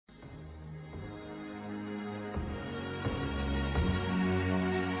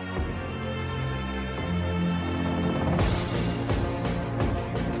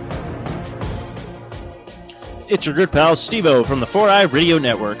It's your good pal Steve-O from the 4i Radio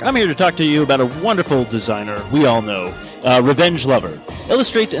Network. I'm here to talk to you about a wonderful designer we all know, Revenge Lover.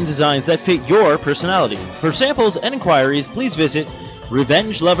 Illustrates and designs that fit your personality. For samples and inquiries, please visit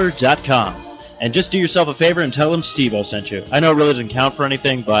revengelover.com. And just do yourself a favor and tell them Steve-O sent you. I know it really doesn't count for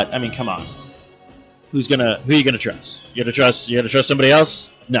anything, but I mean, come on. Who are you gonna trust? You gonna trust somebody else?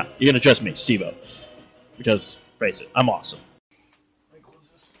 No, you're gonna trust me, Steve-O. Because, face it, I'm awesome.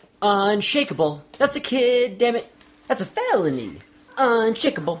 Unshakable. That's a kid, damn it. That's a felony.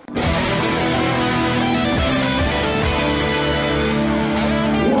 Unshakable.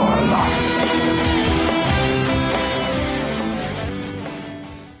 Warlocks.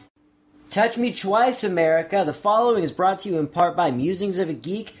 Touch me twice, America. The following is brought to you in part by Musings of a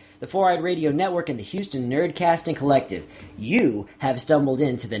Geek, the 4-Eyed Radio Network, and the Houston Nerdcasting Collective. You have stumbled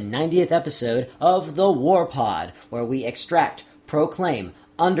into the 90th episode of the Warpod, where we extract, proclaim,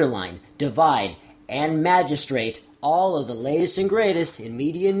 underline, divide, and magistrate all of the latest and greatest in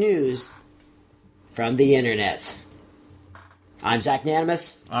media news from the internet. I'm Zach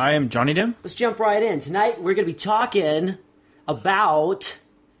Nanamus. I am Jonnydem. Let's jump right in. Tonight we're going to be talking about...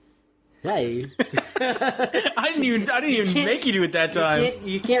 Hey. I didn't even make you do it that time.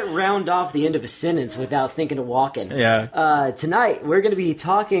 You can't round off the end of a sentence without thinking of walking. Yeah. Tonight, we're going to be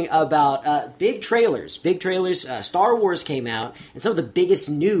talking about big trailers. Star Wars came out, and some of the biggest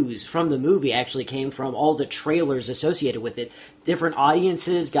news from the movie actually came from all the trailers associated with it. Different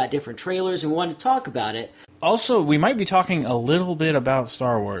audiences got different trailers, and we wanted to talk about it. Also, we might be talking a little bit about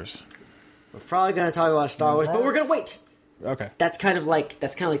Star Wars. We're probably going to talk about Star Wars, but we're going to wait. Okay. That's kind of like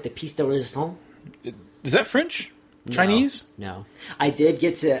the piece de resistance. Is that French? Chinese? No. I did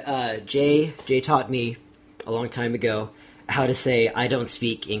get to, Jay taught me a long time ago how to say I don't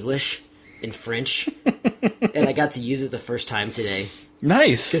speak English in French. And I got to use it the first time today.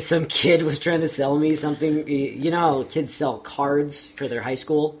 Nice. Because some kid was trying to sell me something. You know how kids sell cards for their high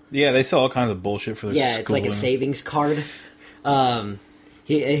school? Yeah, they sell all kinds of bullshit for their school. Yeah, it's like a savings card.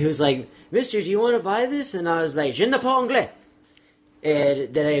 He was like, Mister, do you want to buy this? And I was like, je ne parle anglais.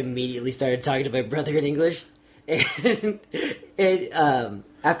 And then I immediately started talking to my brother in English. And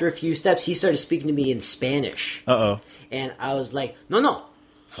after a few steps, he started speaking to me in Spanish. Uh-oh. And I was like, no,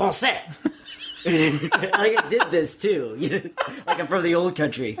 français. Like I did this too. Like I'm from the old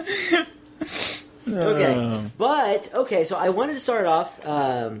country. Okay, so I wanted to start off,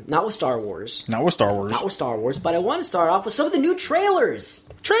 not with Star Wars. Not with Star Wars, but I want to start off with some of the new trailers.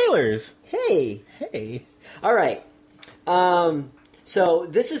 Hey. All right. So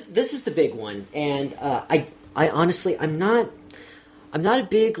this is the big one, and I honestly I'm not a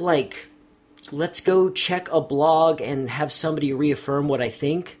big like let's go check a blog and have somebody reaffirm what I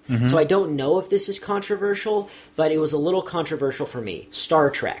think. Mm-hmm. So I don't know if this is controversial, but it was a little controversial for me.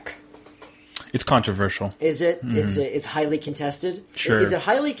 Star Trek. It's controversial. Is it? Mm-hmm. It's highly contested. Sure. Is it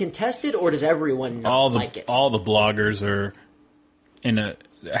highly contested, or does everyone not like it? All the bloggers are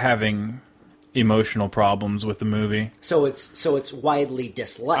having emotional problems with the movie. So it's widely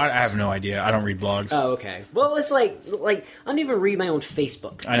disliked. I have no idea. I don't read blogs. Oh, okay. Well, it's like I don't even read my own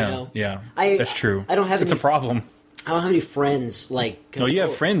Facebook. I know. You know? Yeah, that's true. I don't have. It's a problem. I don't have any friends like. No, you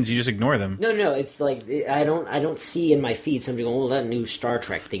have friends. You just ignore them. No. It's like I don't see in my feed somebody going, "Oh, that new Star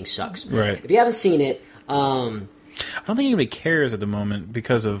Trek thing sucks." Right. If you haven't seen it, I don't think anybody cares at the moment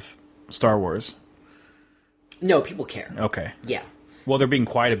because of Star Wars. No, people care. Okay. Yeah. Well, they're being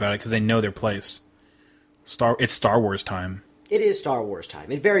quiet about it because they know their place. It's Star Wars time. It is Star Wars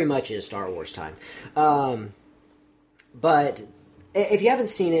time. It very much is Star Wars time. But if you haven't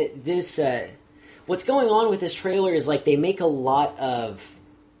seen it, this what's going on with this trailer is like they make a lot of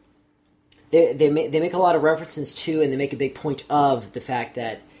they make a lot of references to, and they make a big point of the fact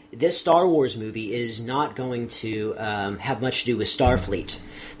that this Star Wars movie is not going to have much to do with Starfleet.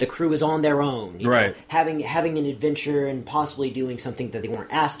 The crew is on their own, right? Know, having an adventure and possibly doing something that they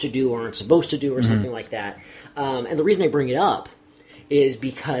weren't asked to do or aren't supposed to do, or something like that. And the reason I bring it up is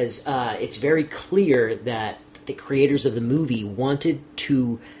because it's very clear that the creators of the movie wanted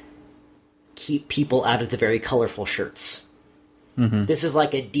to keep people out of the very colorful shirts. Mm-hmm. This is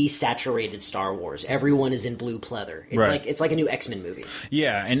like a desaturated Star Wars. Everyone is in blue pleather. It's like a new X-Men movie.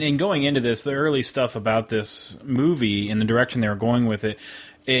 Yeah, and going into this, the early stuff about this movie and the direction they were going with it,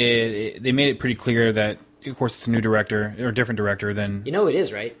 they made it pretty clear that, of course, it's a new director or a different director than it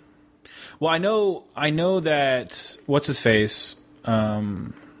is, right? Well, I know that what's his face,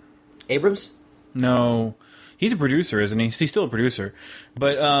 Abrams? No, he's a producer, isn't he? He's still a producer,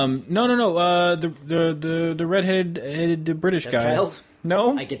 but no. The redheaded British guy. Child?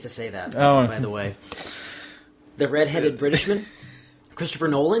 No, I get to say that. Oh, by the way, the redheaded Britishman, Christopher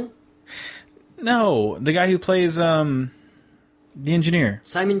Nolan. No, the guy who plays the engineer.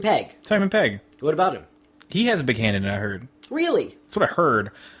 Simon Pegg. Simon Pegg. What about him? He has a big hand in it, I heard. Really? That's what I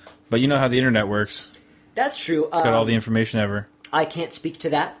heard. But you know how the internet works. That's true. It's got all the information ever. I can't speak to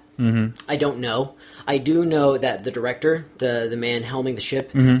that. Mm-hmm. I don't know. I do know that the director, the man helming the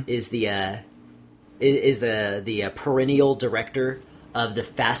ship, is the perennial director of the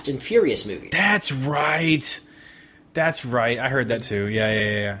Fast and Furious movies. That's right. That's right. I heard that too.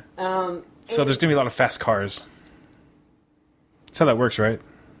 Yeah. So there's going to be a lot of fast cars. That's how that works, right?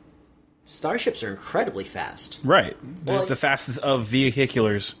 Starships are incredibly fast. Right. There's the fastest of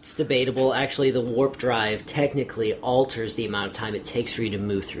vehiculars. It's debatable. Actually, the warp drive technically alters the amount of time it takes for you to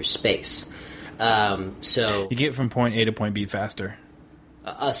move through space. So you get from point A to point B faster.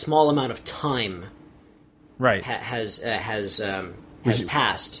 A small amount of time, right, has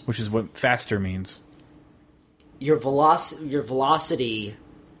passed. Which is what faster means. Your velocity.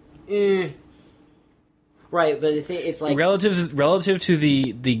 Right, but it's like relative to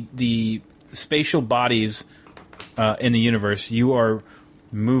the spatial bodies in the universe, you are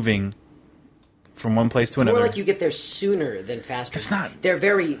moving from one place to another. More like you get there sooner than faster. It's not. They're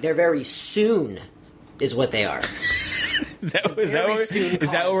very soon, is what they are. is that what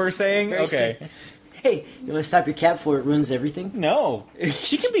we're saying? Very okay. Soon. Hey, you want to stop your cat before it ruins everything? No,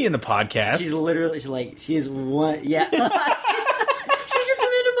 she can be in the podcast. She's one. Yeah. She just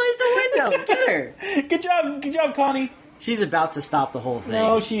minimized the window. Get her. Good job, Connie. She's about to stop the whole thing.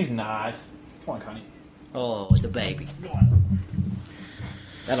 No, she's not. Come on, Connie. Oh, the baby.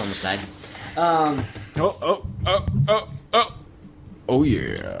 That almost died. Oh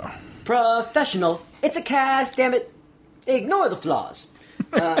yeah. Professional. It's a cast, damn it. Ignore the flaws.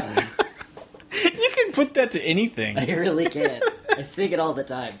 You can put that to anything. I really can. I sing it all the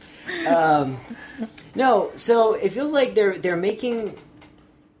time. No, so it feels like they're making.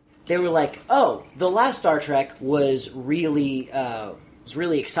 They were like, oh, the last Star Trek was really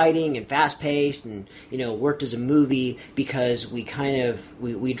exciting and fast paced, and worked as a movie because we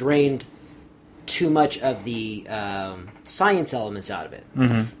drained too much of the science elements out of it.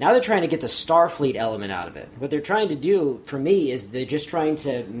 Mm-hmm. Now they're trying to get the Starfleet element out of it. What they're trying to do, for me, is they're just trying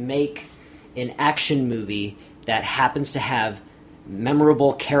to make an action movie that happens to have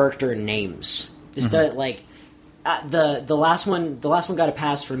memorable character names. Just the last one got a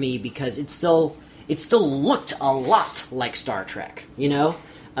pass for me because it still looked a lot like Star Trek,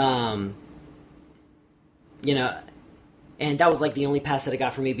 and that was like the only pass that it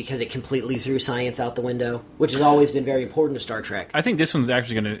got for me because it completely threw science out the window, which has always been very important to Star Trek. I think this one's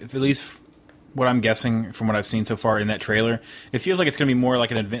actually going to, at least what I'm guessing from what I've seen so far in that trailer, it feels like it's going to be more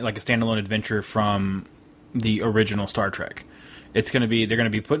like a standalone adventure from the original Star Trek. They're going to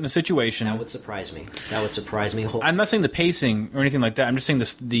be put in a situation. That would surprise me. I'm not saying the pacing or anything like that. I'm just saying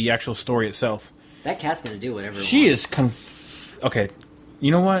the actual story itself. That cat's going to do whatever. She is okay.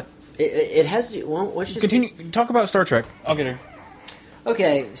 You know what? It has to. Well, what's continue? Talk about Star Trek. I'll get her.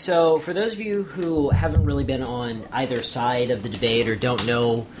 Okay, so for those of you who haven't really been on either side of the debate or don't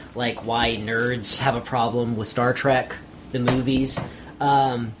know why nerds have a problem with Star Trek, the movies,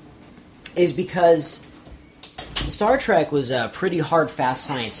 is because Star Trek was a pretty hard, fast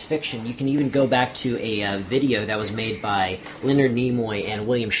science fiction. You can even go back to a video that was made by Leonard Nimoy and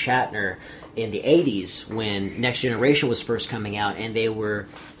William Shatner in the 80s when Next Generation was first coming out, and they were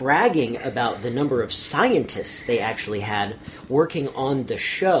bragging about the number of scientists they actually had working on the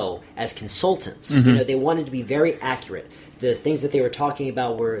show as consultants. Mm-hmm. They wanted to be very accurate. The things that they were talking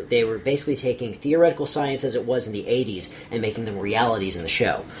about were they were basically taking theoretical science as it was in the 80s and making them realities in the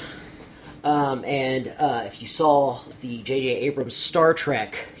show. If you saw the J.J. Abrams Star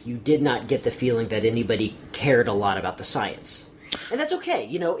Trek, you did not get the feeling that anybody cared a lot about the science. And that's okay.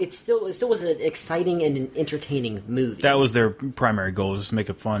 It still was an exciting and an entertaining movie. That was their primary goal, was to make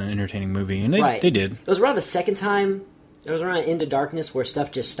a fun and entertaining movie, and they did. It was around the second time, it was around Into Darkness, where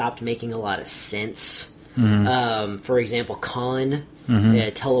stuff just stopped making a lot of sense. Mm-hmm. For example, Khan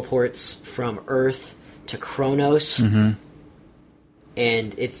teleports from Earth to Kronos, and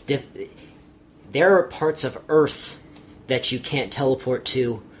it's there are parts of Earth that you can't teleport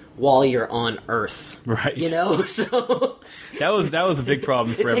to while you're on Earth, right? So that was a big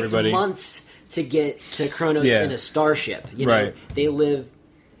problem for everybody. It takes months to get to Kronos in a starship. Right. They live,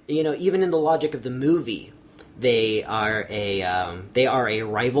 even in the logic of the movie, they are a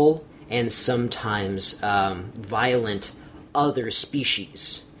rival and sometimes violent other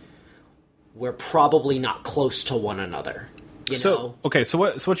species. We're probably not close to one another. So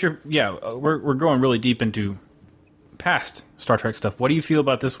what's your we're going really deep into past Star Trek stuff. What do you feel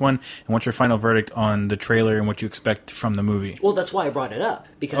about this one, and what's your final verdict on the trailer and what you expect from the movie? Well, that's why I brought it up,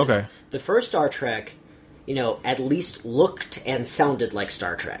 because the first Star Trek, at least looked and sounded like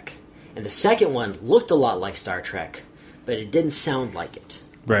Star Trek. And the second one looked a lot like Star Trek, but it didn't sound like it.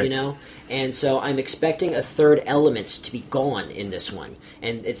 Right. And so I'm expecting a third element to be gone in this one.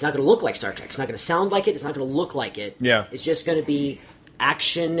 And it's not going to look like Star Trek. It's not going to sound like it. It's not going to look like it. Yeah. It's just going to be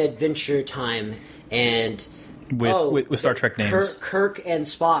action adventure time. And with Star Trek names. Kirk and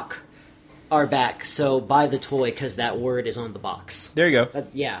Spock are back, so buy the toy because that word is on the box. There you go.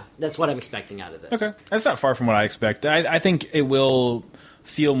 That's what I'm expecting out of this. Okay. That's not far from what I expect. I think it will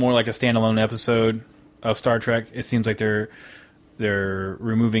feel more like a standalone episode of Star Trek. It seems like they're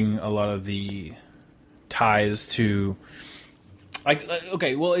removing a lot of the ties to,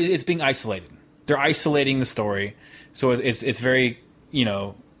 it's being isolated. They're isolating the story, so it's very,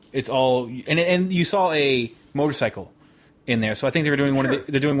 it's all, and you saw a motorcycle in there, so I think they're doing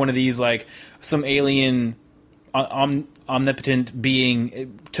one of these, like some alien omnipotent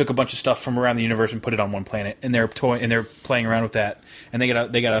being took a bunch of stuff from around the universe and put it on one planet, and they're playing around with that, and they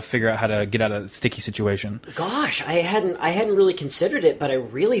gotta figure out how to get out of a sticky situation. Gosh, I hadn't really considered it, but I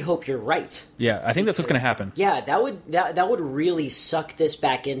really hope you're right. Yeah, I think that's what's going to happen. Yeah, that would really suck this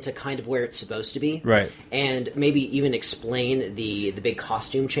back into kind of where it's supposed to be, right? And maybe even explain the big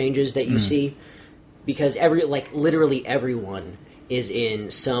costume changes that you see, because literally everyone is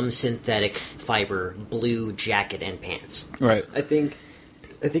in some synthetic fiber blue jacket and pants. Right. I think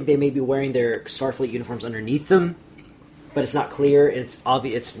they may be wearing their Starfleet uniforms underneath them, but it's not clear, and it's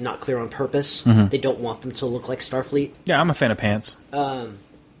obvious it's not clear on purpose. Mm-hmm. They don't want them to look like Starfleet. Yeah, I'm a fan of pants. In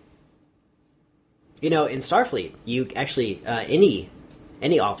Starfleet, you actually any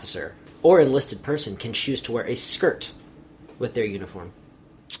officer or enlisted person can choose to wear a skirt with their uniform.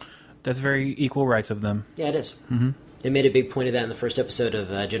 That's very equal rights of them. Yeah, it is. Mm-hmm. They made a big point of that in the first episode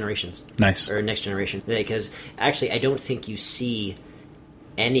of Generations. Nice. Or Next Generation. Because, actually, I don't think you see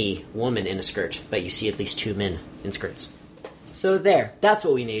any woman in a skirt, but you see at least 2 men in skirts. So there. That's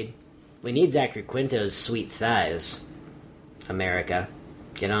what we need. We need Zachary Quinto's sweet thighs. America.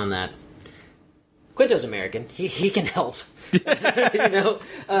 Get on that. Quinto's American. He can help.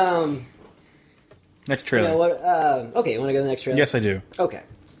 Next trailer. Okay, you want to go to the next trailer? Yes, I do. Okay.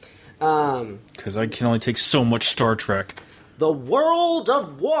 Because I can only take so much Star Trek. The World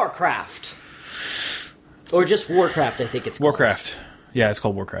of Warcraft. Or just Warcraft, I think it's called. Warcraft. Yeah, it's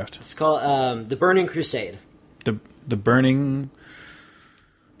called Warcraft. It's called The Burning Crusade. The Burning...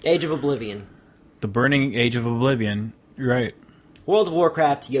 Age of Oblivion. The Burning Age of Oblivion. You're right. World of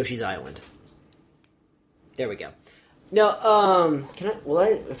Warcraft, Yoshi's Island. There we go. No,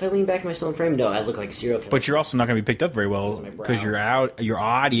 if I lean back, am I still in frame? No, I look like a serial killer. But you're also not going to be picked up very well because your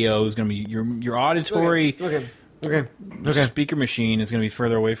audio is going to be your auditory Okay. speaker machine is going to be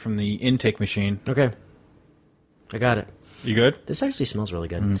further away from the intake machine. Okay. I got it. You good? This actually smells really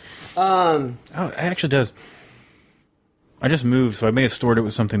good. Oh, it actually does. I just moved, so I may have stored it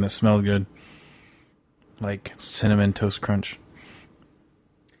with something that smelled good, like Cinnamon Toast Crunch.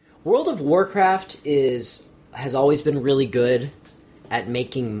 World of Warcraft has always been really good at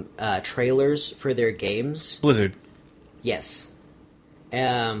making trailers for their games. Blizzard. Yes.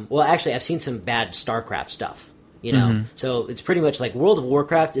 Well, actually, I've seen some bad StarCraft stuff. Mm-hmm. So it's pretty much like World of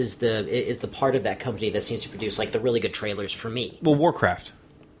Warcraft is the part of that company that seems to produce like the really good trailers for me. Well, Warcraft.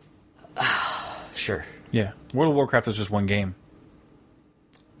 Sure. Yeah, World of Warcraft is just one game.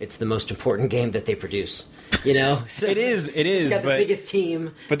 It's the most important game that they produce. So it is. It's got the biggest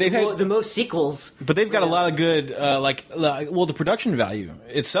team, but they've had the most sequels. But they've got a lot of good, the production value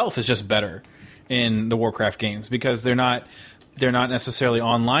itself is just better in the Warcraft games because they're not necessarily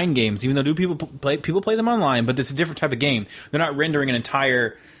online games. Even though people play them online, but it's a different type of game. They're not rendering an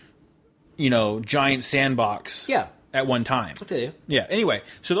entire, giant sandbox. Yeah. At one time. I feel you. Yeah. Anyway,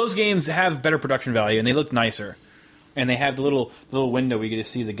 so those games have better production value and they look nicer, and they have the little window where you get to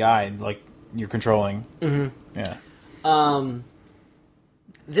see the guy like you're controlling. Mm-hmm. Yeah.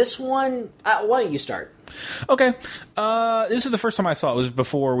 This one, why don't you start? Okay. This is the first time I saw it. It was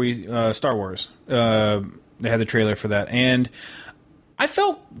before Star Wars. They had the trailer for that, and I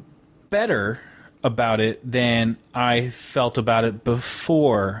felt better about it than I felt about it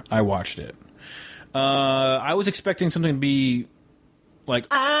before I watched it. I was expecting something to be like,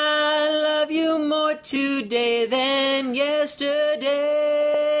 I love you more today than yesterday.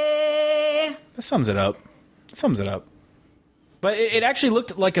 That sums it up. But it actually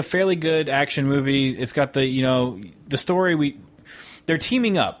looked like a fairly good action movie. It's got the story. They're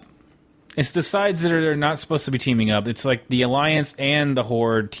teaming up. It's the sides that are not supposed to be teaming up. It's like the Alliance and the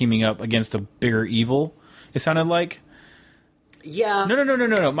Horde teaming up against a bigger evil, it sounded like. Yeah.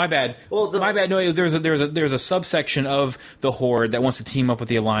 No. My bad. Well, my bad. No, there's a subsection of the Horde that wants to team up with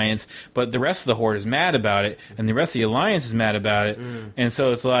the Alliance, but the rest of the Horde is mad about it, and the rest of the Alliance is mad about it, and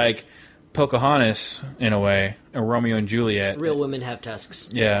so it's like Pocahontas in a way, or Romeo and Juliet. Real women have tusks.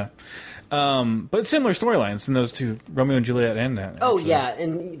 Yeah. But similar storylines in those two, Romeo and Juliet and that. Oh yeah,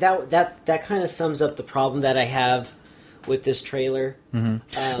 and that kind of sums up the problem that I have with this trailer. Well,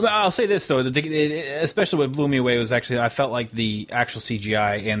 I'll say this though, especially what blew me away was actually I felt like the actual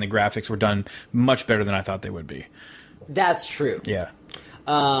CGI and the graphics were done much better than I thought they would be. That's true. Yeah.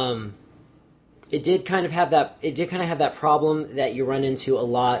 It did kind of have that. It did kind of have that problem that you run into a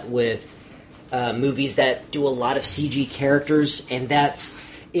lot with movies that do a lot of CG characters, and that's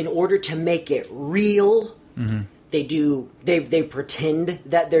in order to make it real. They pretend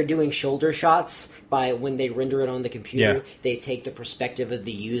that they're doing shoulder shots by when they render it on the computer. Yeah. They take the perspective of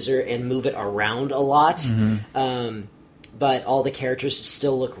the user and move it around a lot. But all the characters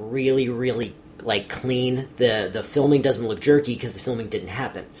still look really, really like clean. The filming doesn't look jerky because the filming didn't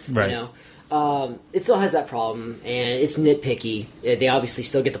happen. Right. You know, it still has that problem, and it's nitpicky. They obviously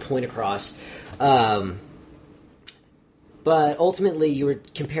still get the point across. But ultimately, you were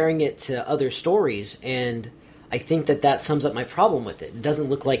comparing it to other stories, and I think that sums up my problem with it. It doesn't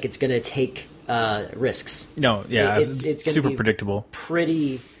look like it's going to take risks. No, yeah, it's gonna super be predictable.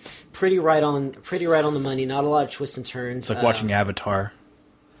 Pretty right on the money. Not a lot of twists and turns. It's like watching Avatar.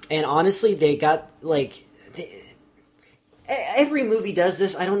 And honestly, they got like every movie does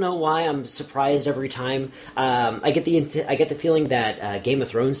this. I don't know why. I'm surprised every time. I get the feeling that Game of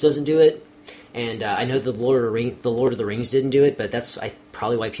Thrones doesn't do it, and I know the Lord of the Rings didn't do it, but that's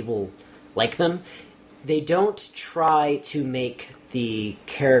probably why people like them. They don't try to make the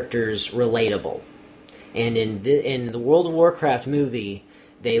characters relatable, and in the World of Warcraft movie,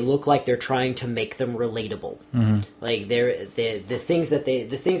 they look like they're trying to make them relatable. Like the things that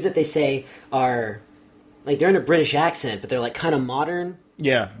they say are like they're in a British accent, but they're like kind of modern.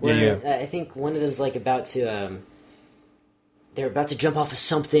 Yeah. I think one of them's like about to they're about to jump off of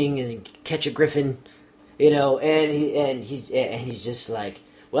something and catch a griffin, you know, and he's just like,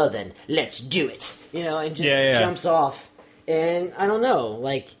 well then, let's do it, you know, and just jumps off. And I don't know,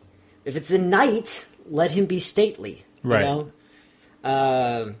 like if it's a knight, let him be stately, right? You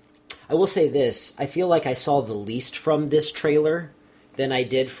know? I will say this: I feel like I saw the least from this trailer than I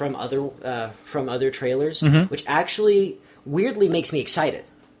did from other trailers, which actually weirdly makes me excited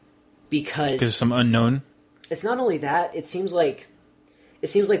because of some unknown. It's not only that; it seems like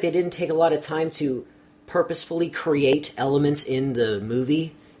they didn't take a lot of time to purposefully create elements in the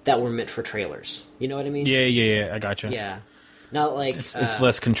movie that were meant for trailers. You know what I mean? Yeah. I gotcha. Yeah, not like it's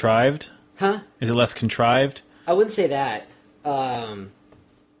less contrived. Huh? Is it less contrived? I wouldn't say that.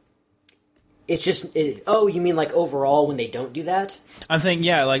 It's just. Oh, you mean like overall when they don't do that? I'm saying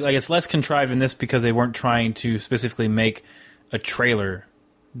like it's less contrived in this because they weren't trying to specifically make a trailer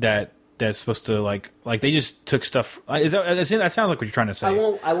that's supposed to like they just took stuff. That sounds like what you're trying to say.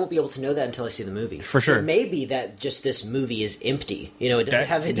 I won't be able to know that until I see the movie. For sure. It may be that just this movie is empty. You know, it doesn't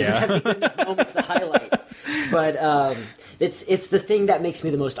have any moments to highlight. But it's the thing that makes me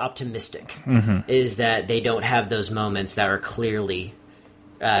the most optimistic is that they don't have those moments that are clearly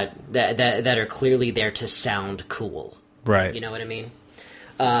that are clearly there to sound cool. Right. You know what I mean?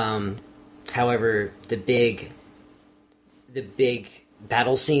 However, the big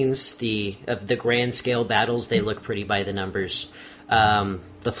battle scenes, the grand scale battles, they look pretty by the numbers.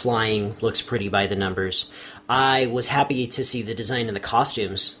 The flying looks pretty by the numbers. I was happy to see the design in the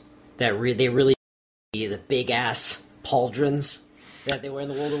costumes that they really the big ass pauldrons that they wear in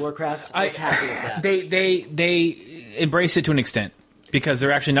the World of Warcraft. I was happy with that. They embrace it to an extent because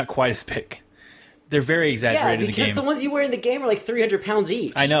they're actually not quite as big. They're very exaggerated in the game. Because the ones you wear in the game are like 300 pounds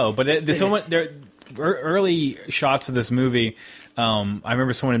each. I know, but they're early shots of this movie. I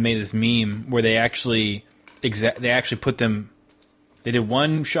remember someone had made this meme where they actually put them. They did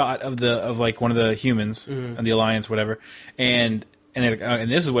one shot of like one of the humans of the Alliance, whatever, and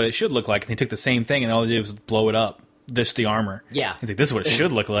this is what it should look like. And they took the same thing and all they did was blow it up, just the armor. Yeah, he's like, this is what it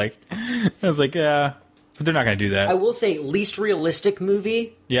should look like. I was like, yeah, but they're not going to do that. I will say, least realistic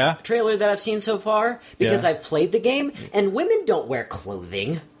movie. Yeah, trailer that I've seen so far because I've played the game and women don't wear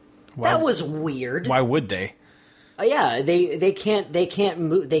clothing. That was weird. Why would they? Yeah, they can't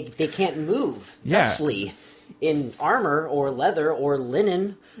move. They can't move thusly in armor or leather or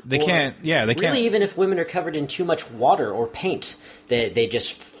linen. They can't. Yeah, they can't. Really, even if women are covered in too much water or paint, they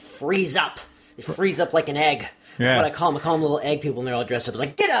just freeze up. They freeze up like an egg. Yeah. That's what I call them. I call them little egg people, and they're all dressed up. It's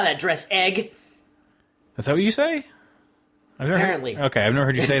like, get out of that dress, egg. Is that what you say? Apparently. Okay, I've never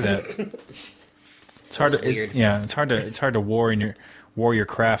heard you say that. It's hard to weird. it's hard to war your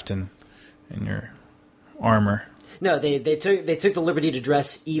craft and your armor. No, they took the liberty to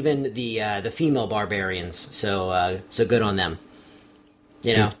dress even the female barbarians. So good on them.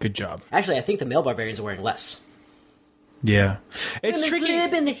 You know, Good job. Actually, I think the male barbarians are wearing less. Yeah, it's tricky.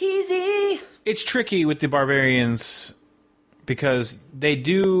 In the easy. It's tricky with the barbarians because they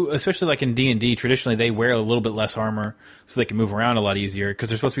do, especially like in D&D. Traditionally, they wear a little bit less armor so they can move around a lot easier because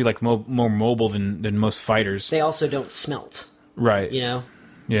they're supposed to be like more mobile than most fighters. They also don't smelt. Right. You know.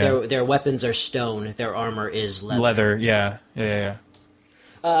 Yeah. Their weapons are stone. Their armor is leather. Leather. Yeah.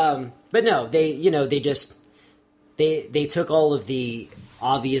 But no, they took all of the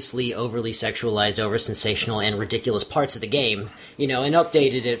obviously overly sexualized, over sensational, and ridiculous parts of the game, and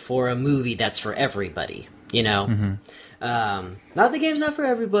updated it for a movie that's for everybody. Not the game's not for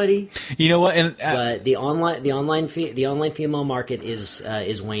everybody. You know what? And but the online female market is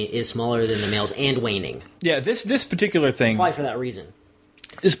smaller than the males and waning. Yeah, this particular thing. Probably for that reason.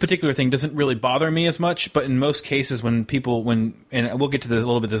 This particular thing doesn't really bother me as much, but in most cases, and we'll get to this a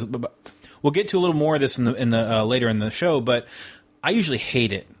little bit. We'll get to a little more of this in the later in the show, but I usually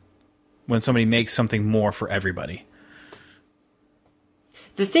hate it when somebody makes something more for everybody.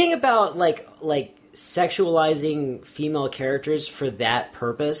 The thing about like sexualizing female characters for that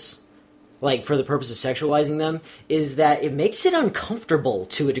purpose, like for the purpose of sexualizing them, is that it makes it uncomfortable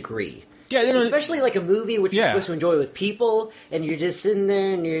to a degree. Yeah, especially like a movie which you're supposed to enjoy with people, and you're just sitting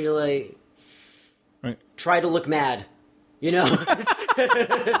there and you're like, right. Try to look mad, and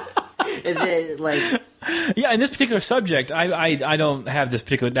then like. Yeah, in this particular subject, I don't have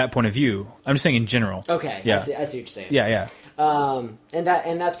that point of view. I'm just saying in general. Okay, yeah. I see what you're saying. Yeah. And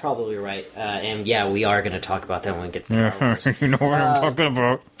that's probably right. And yeah, we are going to talk about that when we get to Star Wars. You know what I'm talking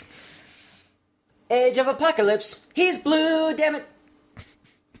about. Age of Apocalypse. He's blue, damn it.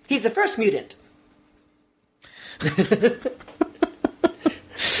 He's the first mutant.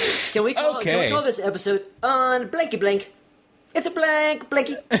 Can we call this episode on Blanky Blank? It's a blank,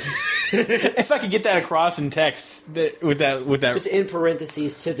 blanky. If I could get that across in text with that, just in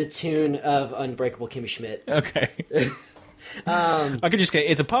parentheses to the tune of Unbreakable Kimmy Schmidt. Okay. I could just say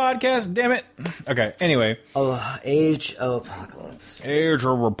it's a podcast. Damn it. Okay. Anyway. Age of Apocalypse. Age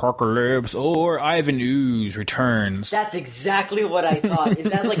of Apocalypse, or Ivan Ooze returns. That's exactly what I thought. Is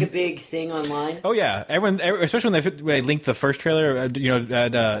that like a big thing online? Oh yeah, everyone, especially when they linked the first trailer. At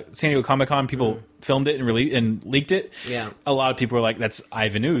San Diego Comic-Con, people filmed it and leaked it. Yeah. A lot of people were like, "That's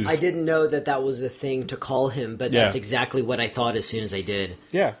Ivan Ooze." I didn't know that was a thing to call him, but that's exactly what I thought as soon as I did.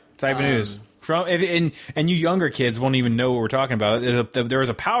 Yeah, it's Ivan Ooze. And you younger kids won't even know what we're talking about. There was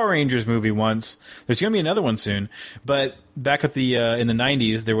a Power Rangers movie once. There's going to be another one soon. But back at in the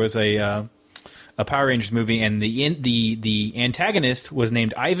 90s, there was a Power Rangers movie, and the antagonist was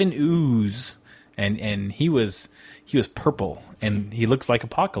named Ivan Ooze, and he was purple, and he looks like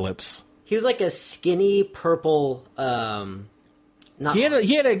Apocalypse. He was like a skinny purple. Not Onslaught.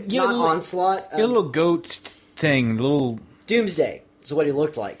 He had a little goat thing, little Doomsday is what he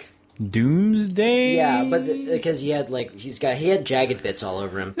looked like. Doomsday? Yeah, but because he had jagged bits all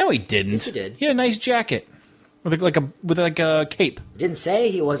over him. No, he didn't. Yes, he did. He had a nice jacket with a cape. Didn't say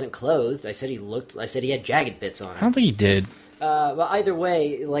he wasn't clothed. I said he had jagged bits on him. I don't think he did. But either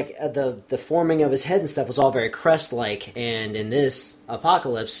way, like the forming of his head and stuff was all very crest-like, and in this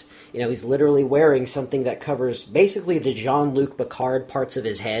Apocalypse, he's literally wearing something that covers basically the Jean-Luc Picard parts of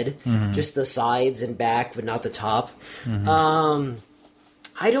his head, just the sides and back, but not the top. Mm-hmm.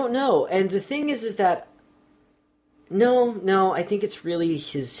 I don't know, and the thing is that no, I think it's really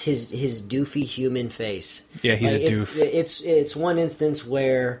his doofy human face. Yeah, he's a doof. It's one instance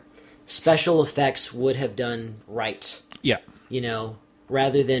where special effects would have done right. Yeah,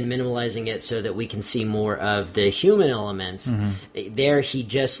 rather than minimalizing it so that we can see more of the human elements. Mm-hmm. There, he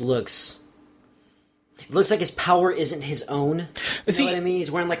just looks. It looks like his power isn't his own. You know what I mean?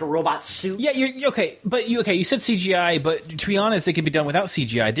 He's wearing like a robot suit. Yeah, you're okay. But you said CGI, but to be honest, it could be done without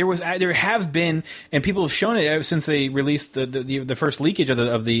CGI. There have been, and people have shown it ever since they released the first leakage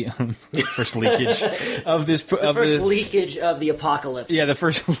of the first leakage of this leakage of the Apocalypse. Yeah, the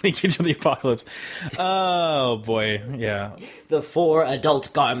first leakage of the Apocalypse. Oh boy, yeah. The 4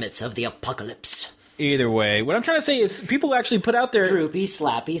 adult garments of the Apocalypse. Either way, what I'm trying to say is people actually put out their droopy,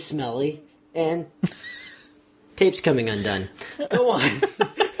 slappy, smelly, and tape's coming undone. Go on.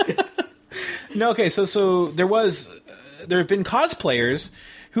 No, okay, so there have been cosplayers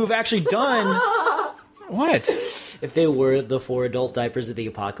who have actually done what? If they were the 4 adult diapers of the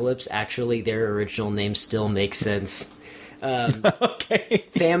Apocalypse, actually their original name still makes sense. Okay.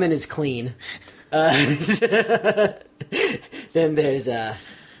 Famine is clean. Then there's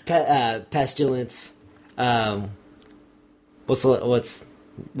pestilence, What's one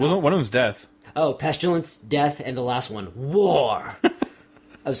of them's death. Oh, pestilence, death, and the last one, war.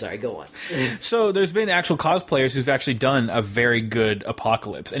 I'm sorry, go on. So there's been actual cosplayers who've actually done a very good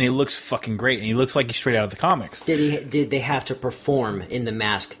Apocalypse, and he looks fucking great, and he looks like he's straight out of the comics. Did they have to perform in the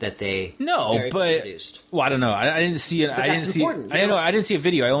mask that they produced? Well, I don't know. I didn't see it. I didn't see. I didn't see a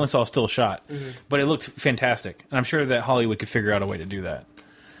video. I only saw a still shot, but it looked fantastic, and I'm sure that Hollywood could figure out a way to do that.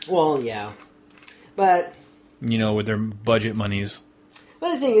 Well, yeah, but with their budget monies.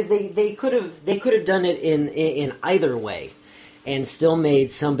 But the thing is, they could have done it in either way. And still made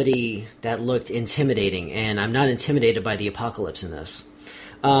somebody that looked intimidating, and I'm not intimidated by the Apocalypse in this.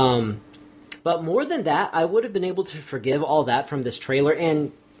 But more than that, I would have been able to forgive all that from this trailer,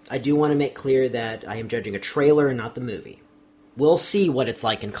 and I do want to make clear that I am judging a trailer and not the movie. We'll see what it's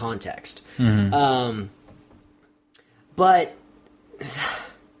like in context. But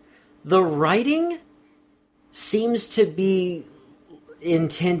the writing seems to be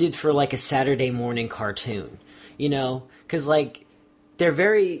intended for like a Saturday morning cartoon, Because, they're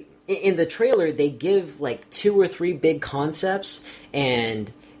very... In the trailer, they give, 2 or 3 big concepts,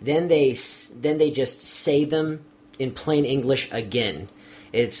 and then they just say them in plain English again.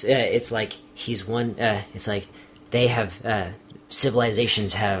 It's like, he's one... it's like, they have...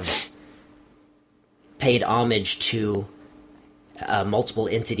 civilizations have paid homage to multiple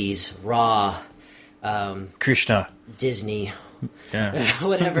entities. Ra... Krishna. Disney... Yeah.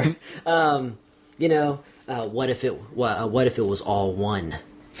 Whatever. What if it was all one?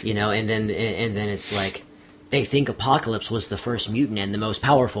 And then it's like they think Apocalypse was the first mutant and the most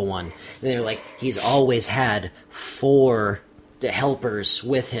powerful one. And they're like, he's always had 4 helpers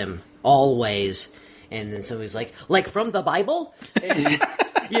with him, always. And then somebody's like from the Bible, and,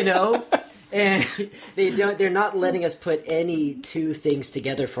 And they're not letting us put any 2 things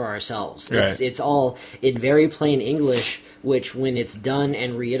together for ourselves. It's all in very plain English, which when it's done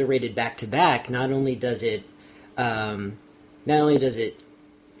and reiterated back to back, not only does it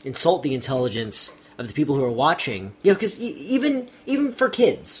insult the intelligence of the people who are watching, because even for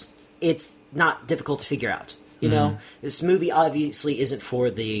kids, it's not difficult to figure out. This movie obviously isn't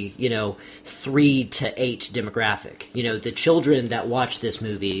for the 3 to 8 demographic. The children that watch this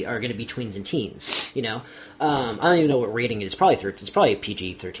movie are going to be tweens and teens. I don't even know what rating it is. It's probably a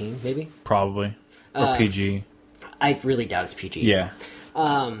PG-13, maybe. Probably or PG. I really doubt it's PG. Yeah.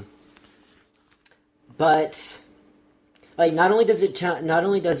 But not only does it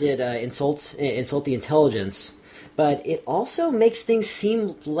insult the intelligence, but it also makes things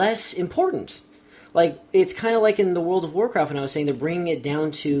seem less important. It's kind of like in the World of Warcraft, when I was saying they're bringing it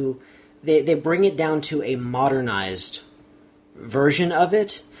down to they bring it down to a modernized version of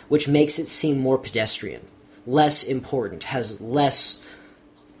it, which makes it seem more pedestrian, less important, has less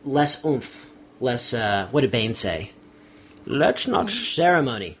oomph, less. What did Bane say? Let's not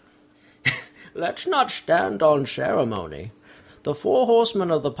ceremony. Let's not stand on ceremony. The 4 horsemen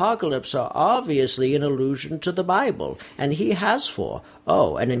of the apocalypse are obviously an allusion to the Bible, and he has 4.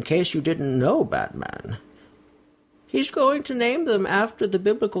 Oh, and in case you didn't know, Batman, he's going to name them after the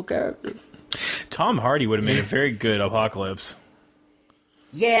biblical character. Tom Hardy would have made a very good Apocalypse.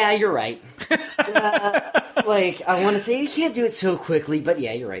 Yeah, you're right. I want to say you can't do it so quickly, but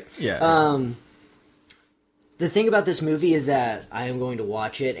yeah, you're right. Yeah. The thing about this movie is that I am going to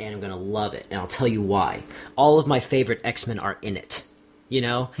watch it and I'm going to love it, and I'll tell you why. All of my favorite X-Men are in it.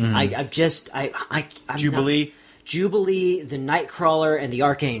 I'm Jubilee, the Nightcrawler, and the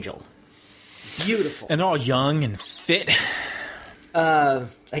Archangel. Beautiful. And they're all young and fit. I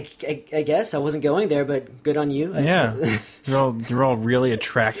guess I wasn't going there, but good on you. Yeah, they're all really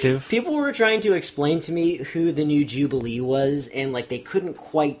attractive. People were trying to explain to me who the new Jubilee was, and they couldn't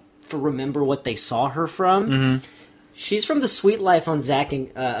quite remember what they saw her from. Mm-hmm. She's from The Sweet Life of Zack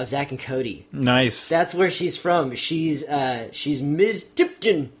and Cody. Nice. That's where she's from. She's Ms.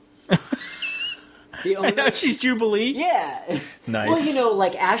 Tipton. She's Jubilee. Yeah. Nice. Well,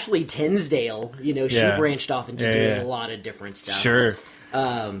 Ashley Tisdale. She branched off into doing a lot of different stuff. Sure.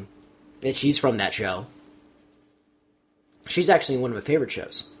 And she's from that show. She's actually in one of my favorite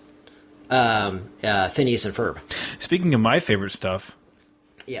shows. Phineas and Ferb. Speaking of my favorite stuff.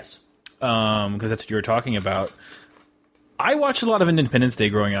 Yes. Because that's what you were talking about. I watched a lot of Independence Day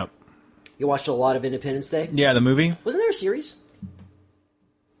growing up. You watched a lot of Independence Day? Yeah, the movie. Wasn't there a series?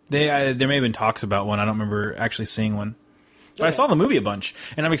 There may have been talks about one. I don't remember actually seeing one. But I saw the movie a bunch,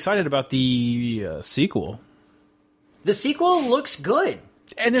 and I'm excited about the sequel. The sequel looks good.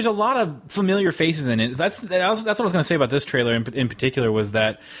 And there's a lot of familiar faces in it. That's what I was going to say about this trailer in particular, was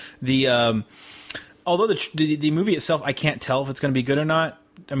that although the movie itself, I can't tell if it's going to be good or not,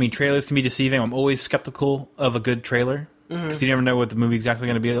 I mean, trailers can be deceiving. I'm always skeptical of a good trailer because you never know what the movie exactly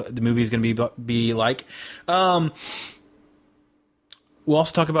going to be. The movie is going to be like. We'll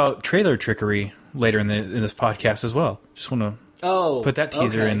also talk about trailer trickery later in this podcast as well. Just want to put that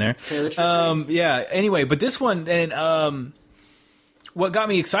teaser in there. Trailer trickery. Yeah. Anyway, but this one and what got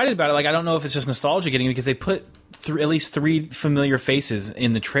me excited about it, like I don't know if it's just nostalgia getting me because they put at least 3 familiar faces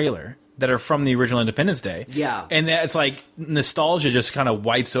in the trailer that are from the original Independence Day. Yeah. And that's like nostalgia just kind of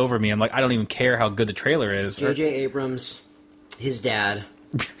wipes over me. I'm like, I don't even care how good the trailer is. J.J. Abrams, his dad,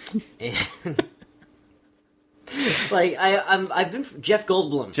 and like I've been Jeff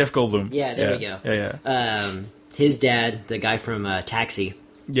Goldblum. Yeah, there we go. Yeah. His dad, the guy from Taxi.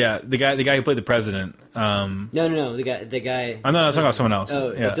 Yeah, the guy who played the president. No, the guy. I'm not talking about someone else.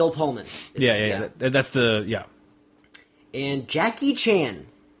 Oh, yeah. Bill Pullman. That's the And Jackie Chan.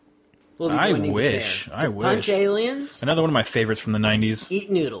 Will be I joining wish. the pair. Punch aliens. Another one of my favorites from the 90s. Eat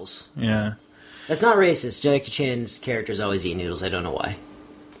noodles. Yeah. That's not racist. Jackie Chan's characters always eat noodles. I don't know why.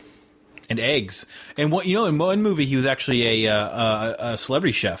 And eggs. And in one movie he was actually a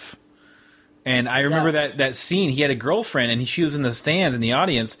celebrity chef. And I remember that scene. He had a girlfriend, and she was in the stands in the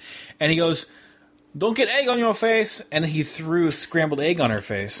audience, and he goes, "Don't get egg on your face," and he threw scrambled egg on her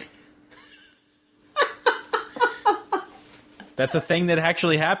face. That's a thing that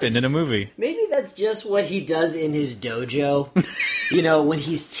actually happened in a movie. Maybe that's just what he does in his dojo. When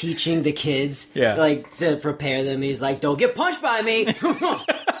he's teaching the kids, like to prepare them. He's like, "Don't get punched by me."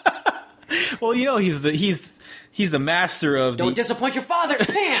 Well, he's the master of. Don't disappoint your father.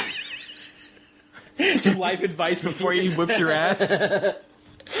 Bam. Just life advice before he whips your ass. I'm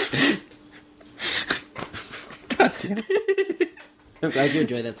glad you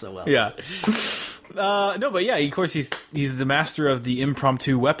enjoyed that so well. Yeah. No, but yeah, of course he's the master of the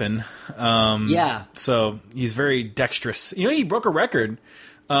impromptu weapon. Yeah. So he's very dexterous. He broke a record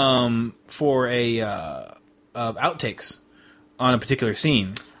for outtakes on a particular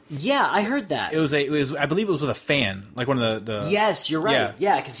scene. Yeah, I heard that. It was I believe it was with a fan, like one of the Yes, you're right.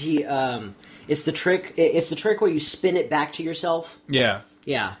 Yeah, because he it's the trick. It's the trick where you spin it back to yourself. Yeah.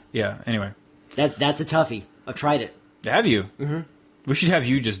 Yeah. Yeah. Anyway, that's a toughie. I've tried it. Have you? Mm-hmm. We should have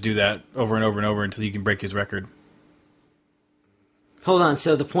you just do that over and over and over until you can break his record. Hold on.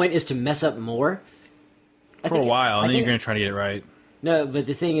 So the point is to mess up more for a while, and then you're going to try to get it right. No, but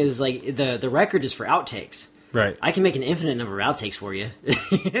the thing is, like the record is for outtakes. Right. I can make an infinite number of outtakes for you.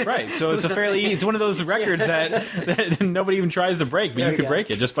 Right. So it's one of those records that nobody even tries to break, but you could break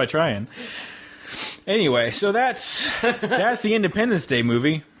it just by trying. Anyway, so that's the Independence Day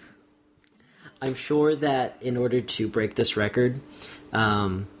movie. I'm sure that in order to break this record,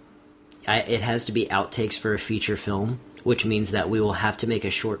 it has to be outtakes for a feature film, which means that we will have to make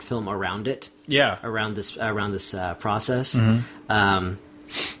a short film around it. Yeah. Around this process. Mm-hmm.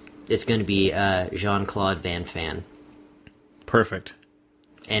 It's going to be Jean-Claude Van Fan. Perfect.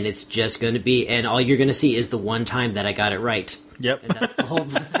 And it's just going to be, and all you're going to see is the one time that I got it right. Yep. And that's the whole.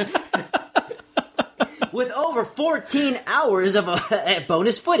 With over 14 hours of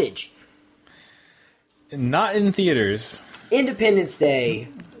bonus footage. Not in theaters. Independence Day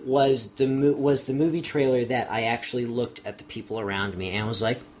was the movie trailer that I actually looked at the people around me and was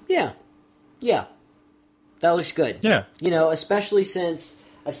like, yeah, that looks good. Yeah. Especially since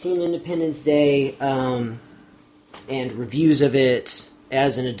I've seen Independence Day and reviews of it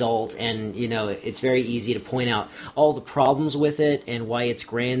as an adult, and it's very easy to point out all the problems with it and why its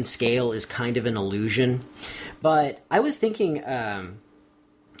grand scale is kind of an illusion. But I was thinking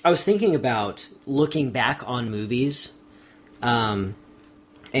about looking back on movies, and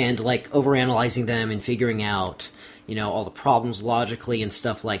like overanalyzing them and figuring out, all the problems logically and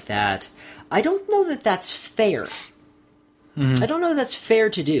stuff like that. I don't know that that's fair. Mm-hmm. I don't know that's fair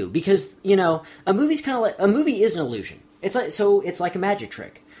to do because a movie's kind of like a movie is an illusion. It's like a magic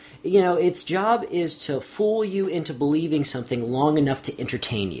trick. Its job is to fool you into believing something long enough to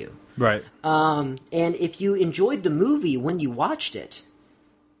entertain you. Right. And if you enjoyed the movie when you watched it,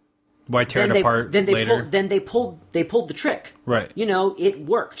 why tear it apart later? They pulled the trick. Right. It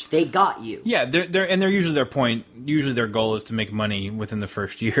worked. They got you. Yeah, they're usually their goal is to make money within the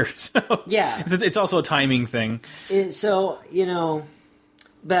first year. So yeah. It's also a timing thing. Thinking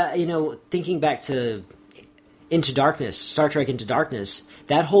back to Into Darkness, Star Trek Into Darkness,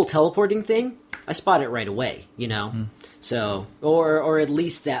 that whole teleporting thing, I spot it right away, Mm. So, or at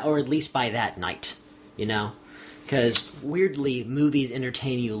least by that night, because weirdly, movies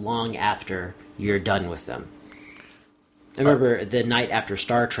entertain you long after you're done with them. I remember the night after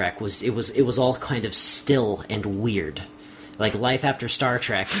Star Trek was all kind of still and weird, like life after Star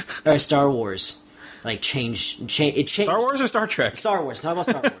Trek or Star Wars. like changed. It changed. Star Wars or Star Trek? Star Wars. Talk about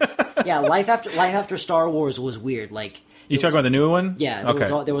Star Wars. Yeah, life after Star Wars was weird. Like you talking about the new one? Yeah.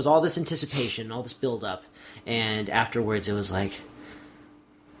 There was all this anticipation, all this build up, and afterwards it was like,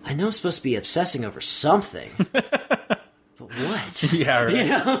 I know I'm supposed to be obsessing over something, but what? Yeah, right. You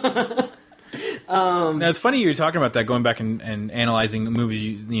know? Now, it's funny you're talking about that, going back and analyzing the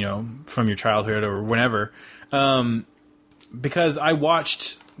movies you know from your childhood or whenever, because I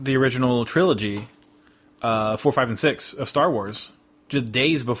watched the original trilogy, 4, 5, and 6 of Star Wars, just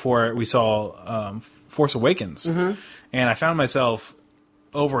days before we saw Force Awakens, and I found myself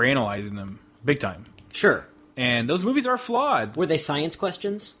overanalyzing them big time. Sure. And those movies are flawed. Were they science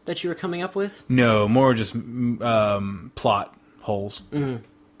questions that you were coming up with? No, more just plot holes,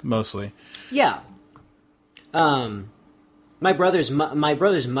 mostly. Yeah. My brother's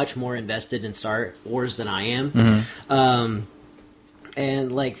much more invested in Star Wars than I am.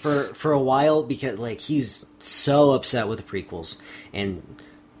 And like for a while, because like he's so upset with the prequels and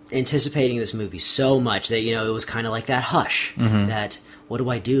anticipating this movie so much that, you know, it was kind of like that hush that what do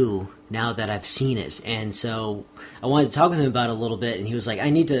I do now that I've seen it? And so I wanted to talk with him about it a little bit, and he was like, I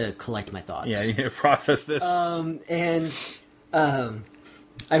need to collect my thoughts. Yeah, you need to process this. I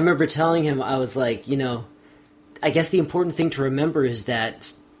remember telling him, I was like, you know, I guess the important thing to remember is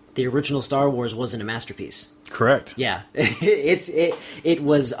that the original Star Wars wasn't a masterpiece. Correct. Yeah. It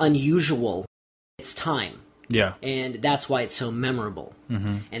was unusual. It's time. Yeah. And that's why it's so memorable.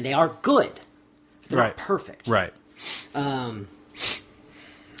 And they are good. They're not perfect. Right.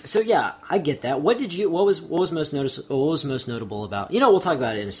 So yeah, I get that. What was most notable about? You know, we'll talk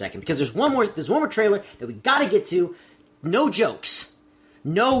about it in a second, because there's one more trailer that we got to get to. No jokes.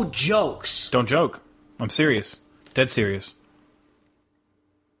 No jokes. Don't joke. I'm serious. Dead serious.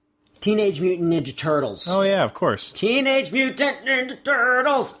 Teenage Mutant Ninja Turtles. Oh yeah, of course. Teenage Mutant Ninja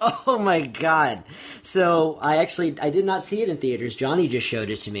Turtles. Oh my god. So I did not see it in theaters. Johnny just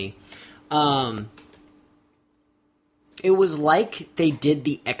showed it to me. It was like they did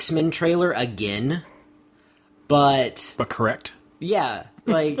the X-Men trailer again, but correct. Yeah,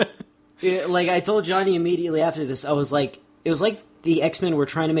 like like I told Johnny immediately after this, I was like, it was like the X-Men were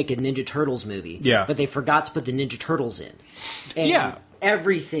trying to make a Ninja Turtles movie. Yeah. But they forgot to put the Ninja Turtles in. And yeah.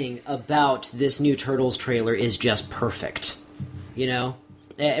 Everything about this new Turtles trailer is just perfect. You know?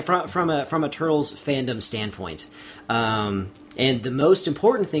 From a Turtles fandom standpoint. And the most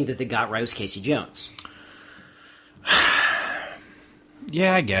important thing that they got right was Casey Jones.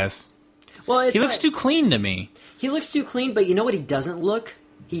 Yeah, I guess. Well, he looks too clean to me. He looks too clean, but you know what he doesn't look?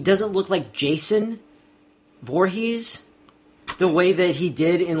 He doesn't look like Jason Voorhees the way that he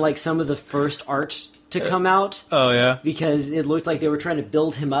did in like some of the first art to come out. Oh, yeah? Because it looked like they were trying to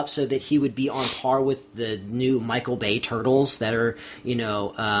build him up so that he would be on par with the new Michael Bay Turtles that are, you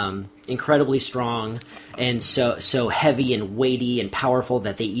know, incredibly strong and so heavy and weighty and powerful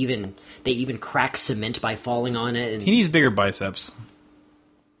that they even crack cement by falling on it. And he needs bigger biceps.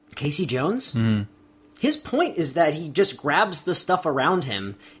 Casey Jones? His point is that he just grabs the stuff around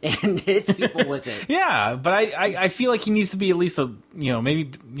him and hits people with it. Yeah, but I feel like he needs to be at least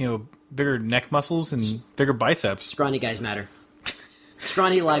maybe bigger neck muscles and bigger biceps. Scrawny guys matter.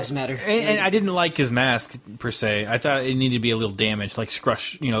 Scrawny lives matter. And I didn't like his mask per se. I thought it needed to be a little damaged, like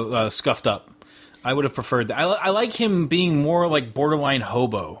scuffed up. I would have preferred that. I like him being more like borderline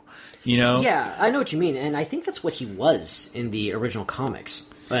hobo. You know? Yeah, I know what you mean, and I think that's what he was in the original comics.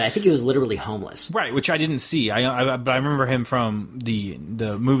 But I think he was literally homeless. Right, which I didn't see. But I remember him from the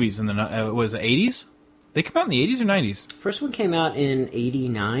movies in the was it 80s? They come out in the 80s or 90s? First one came out in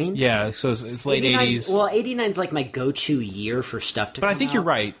 89. Yeah, so it's late 80s. Well, 89's like my go-to year for stuff to come out. But I think you're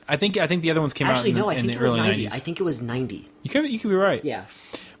right. I think the other ones came out in the early 90s. I think it was 90. You could be right. Yeah.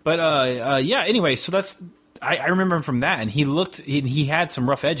 But yeah, anyway, so that's I remember him from that, and he had some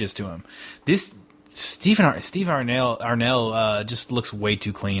rough edges to him. This Steve Arnell just looks way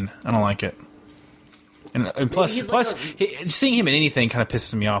too clean. I don't like it. And plus, seeing him in anything kind of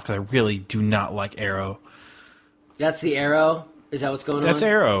pisses me off because I really do not like Arrow. That's the Arrow? Is that what's going on? That's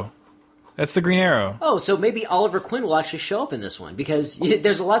Arrow. That's the Green Arrow. Oh, so maybe Oliver Queen will actually show up in this one, because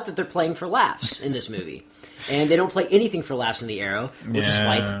there's a lot that they're playing for laughs in this movie. And they don't play anything for laughs in the Arrow, which is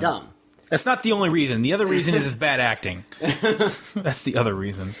why it's dumb. That's not the only reason. The other reason is bad acting. That's the other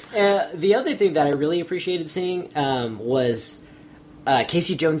reason. The other thing that I really appreciated seeing was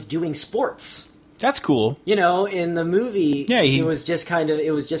Casey Jones doing sports. That's cool. You know, in the movie, it was just kind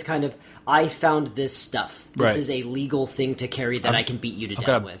of, I found this stuff. This is a legal thing to carry that I can beat you to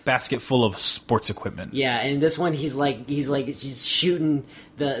death with. A basket full of sports equipment. Yeah, and this one he's shooting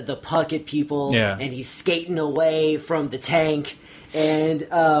the puck at people, and he's skating away from the tank. And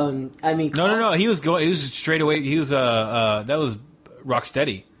I mean, No. He was going. He was straight away. He was that was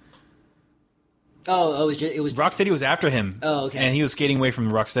Rocksteady. Oh, it was Rocksteady was after him. Oh, okay. And he was skating away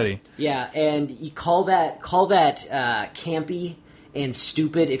from Rocksteady. Yeah, and you call that campy and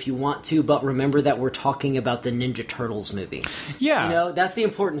stupid if you want to, but remember that we're talking about the Ninja Turtles movie. Yeah, you know, that's the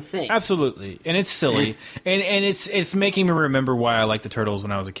important thing. Absolutely, and it's silly, and it's making me remember why I liked the Turtles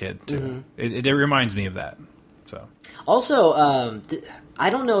when I was a kid too. Mm-hmm. It reminds me of that. So also, I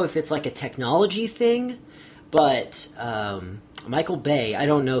don't know if it's like a technology thing, but Michael Bay. I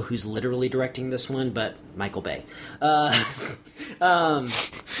don't know who's literally directing this one, but Michael Bay. Do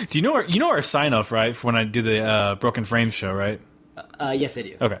you know our sign off, right? For when I do the Broken Frames show, right? Yes, I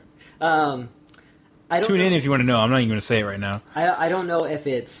do. Okay. I don't Tune know. in if you want to know. I'm not even going to say it right now. I don't know if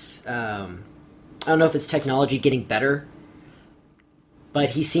it's technology getting better, but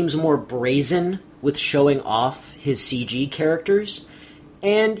he seems more brazen with showing off his CG characters.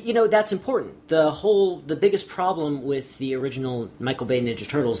 And, you know, that's important. The biggest problem with the original Michael Bay Ninja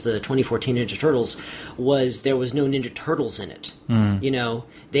Turtles, the 2014 Ninja Turtles, was there was no Ninja Turtles in it. You know,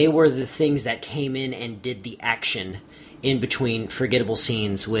 they were the things that came in and did the action in between forgettable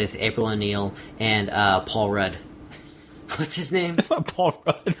scenes with April O'Neil and Paul Rudd. What's his name? It's not Paul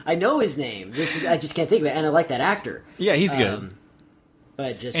Rudd. I know his name. I just can't think of it, and I like that actor. Yeah, he's good.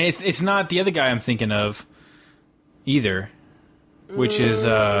 But just and it's not the other guy I'm thinking of either. Which is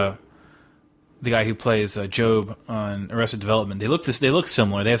the guy who plays Job on Arrested Development. They look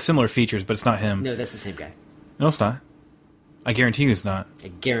similar. They have similar features, but it's not him. No, that's the same guy. No, it's not. I guarantee you it's not. I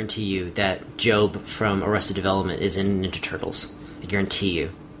guarantee you that Job from Arrested Development is in Ninja Turtles. I guarantee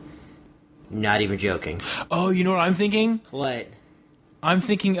you. Not even joking. Oh, you know what I'm thinking? What? I'm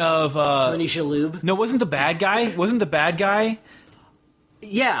thinking of Tony Shalhoub? No, wasn't the bad guy?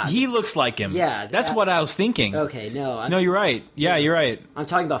 Yeah. He looks like him. Yeah. That's what I was thinking. Okay, no. No, you're right. Yeah, you're right. I'm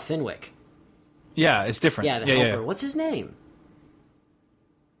talking about Fenwick. Yeah, it's different. Yeah, the helper. What's his name?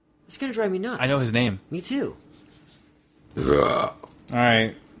 It's going to drive me nuts. I know his name. Me too.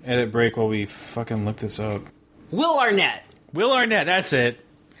 Alright, edit break while we fucking look this up. Will Arnett! Will Arnett, that's it.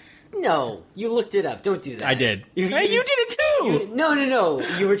 No, you looked it up. Don't do that. I did. Hey, you did it too! No.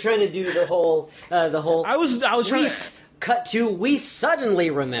 You were trying to do the whole... I was trying to... Cut to, we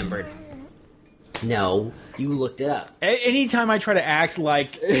suddenly remembered. No, you looked it up. Anytime I try to act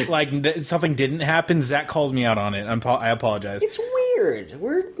like something didn't happen, Zach calls me out on it. I apologize. It's weird.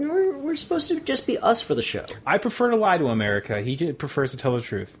 We're supposed to just be us for the show. I prefer to lie to America. He prefers to tell the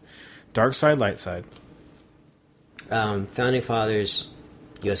truth. Dark side, light side. Founding Fathers,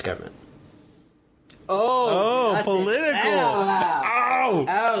 U.S. government. Oh, political.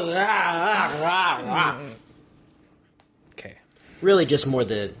 Okay. Really just more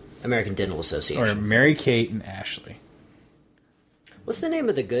the American Dental Association. Or Mary Kate and Ashley. What's the name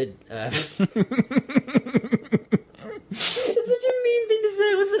of the good... It's such a mean thing to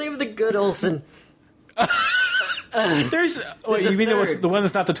say. What's the name of the good Olsen? There's you mean the one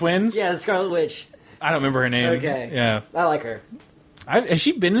that's not the twins? Yeah, the Scarlet Witch. I don't remember her name. Okay. Yeah. I like her. Has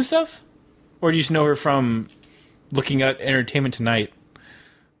she been in stuff? Or do you just know her from looking at Entertainment Tonight?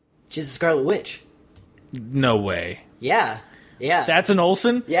 She's the Scarlet Witch. No way. Yeah. That's an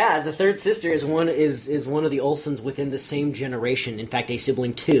Olsen? Yeah, the third sister is one of the Olsens within the same generation. In fact, a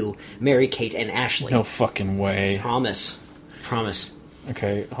sibling to Mary Kate and Ashley. No fucking way. Promise.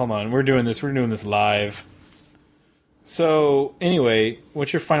 Okay, hold on. We're doing this live. So, anyway,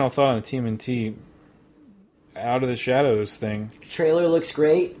 what's your final thought on the TMNT Out of the Shadows thing? Trailer looks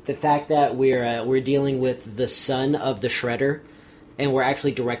great. The fact that we're dealing with the son of the Shredder, and we're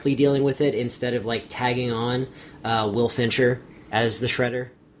actually directly dealing with it instead of like tagging on Will Fincher as the Shredder.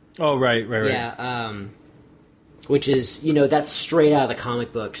 Oh, right. Yeah, which is, that's straight out of the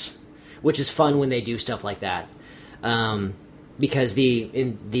comic books, which is fun when they do stuff like that. Because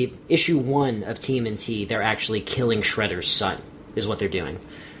in the issue 1 of TMNT, they're actually killing Shredder's son, is what they're doing.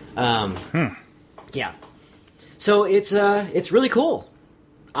 Yeah. So it's really cool.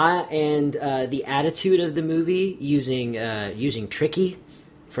 And the attitude of the movie using Tricky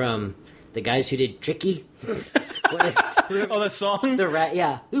from the guys who did Tricky. The song? The rat,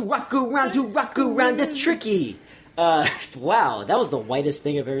 yeah. Rock around, that's Tricky. Wow, that was the whitest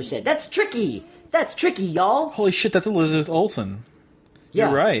thing I've ever said. That's Tricky, y'all. Holy shit, that's Elizabeth Olsen. Yeah.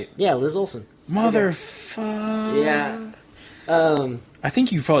 You're right. Yeah, Liz Olsen. Motherfucker. Yeah. I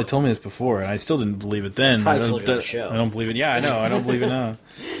think you probably told me this before, and I still didn't believe it then. Probably told you on the show. I don't believe it. Yeah, I know. I don't believe it now.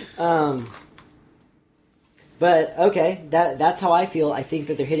 But, okay, that's how I feel. I think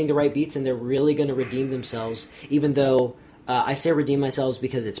that they're hitting the right beats, and they're really going to redeem themselves, even though I say redeem myself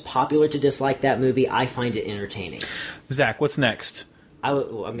because it's popular to dislike that movie. I find it entertaining. Zach, what's next? I'm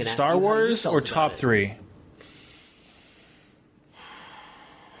going to ask Star you how you Wars felt or about top it. 3?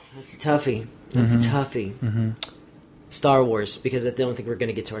 That's a toughie. That's a toughie. Mm-hmm. Star Wars, because I don't think we're going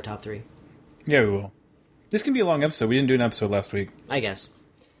to get to our top 3. Yeah, we will. This can be a long episode. We didn't do an episode last week. I guess.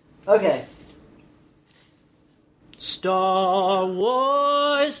 Okay. Star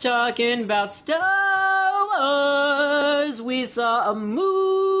Wars, talking about Star Wars. We saw a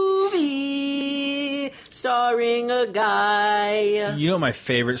movie starring a guy. You know what my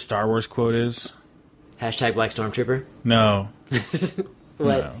favorite Star Wars quote is? Hashtag Black Stormtrooper. No.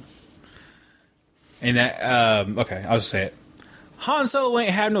 What? No. And that, okay, I'll just say it. Han Solo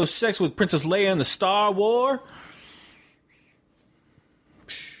ain't had no sex with Princess Leia in the Star Wars.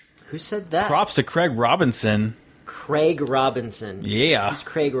 Who said that? Props to Craig Robinson. Craig Robinson. Yeah. Who's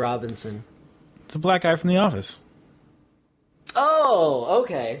Craig Robinson? It's a black guy from The Office. Oh,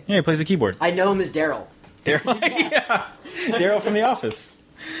 okay. Yeah, he plays the keyboard. I know him as Daryl. Daryl, yeah. Daryl from The Office.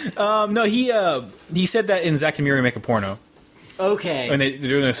 No, he said that in Zack and Miri Make a Porno. Okay. And they're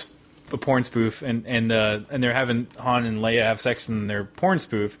doing a porn spoof, and they're having Han and Leia have sex in their porn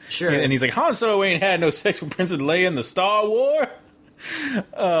spoof. Sure. And he's like, Han Solo ain't had no sex with Princess Leia in the Star Wars.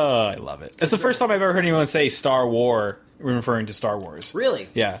 Oh, I love it. It's the first time I've ever heard anyone say Star War referring to Star Wars. Really?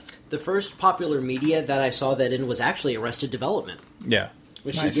 Yeah. The first popular media that I saw that in was actually Arrested Development. Yeah.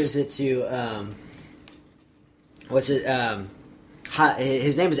 Which Nice. he gives it to,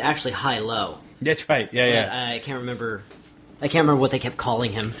 his name is actually High Low. That's right. Yeah, yeah. I can't remember what they kept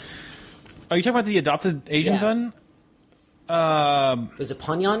calling him. Are you talking about the adopted Asian Yeah. son? Was it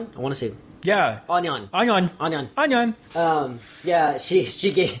Panyan? I want to say Yeah. Anyan. Anyan. Yeah, she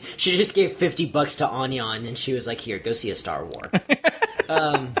just gave $50 to Anyan, and she was like, "Here, go see a Star Wars."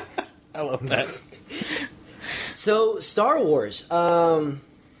 I love that. So Star Wars. I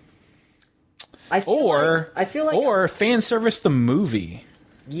feel like or fan service the movie.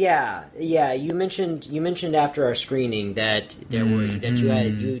 Yeah. You mentioned after our screening that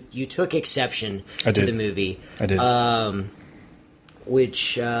you took exception to the movie. I did.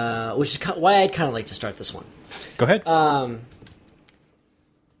 Which is why I'd kind of like to start this one. Go ahead.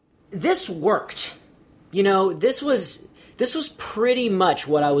 This worked. You know, this was pretty much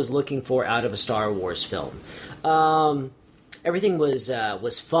what I was looking for out of a Star Wars film. Everything was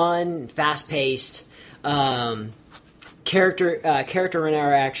fun, fast paced. Character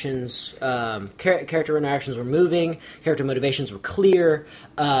interactions were moving. Character motivations were clear.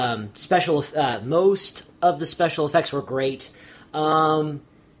 Most of the special effects were great. And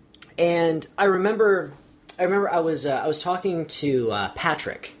I remember I was talking to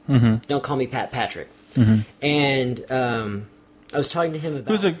Patrick. Mm-hmm. Don't call me Patrick. Mm-hmm. And I was talking to him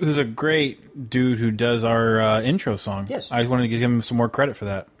about who's a great dude who does our intro song. Yes, I wanted to give him some more credit for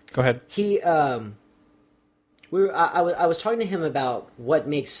that. Go ahead. I was talking to him about what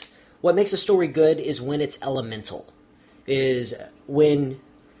makes a story good is when it's elemental, is when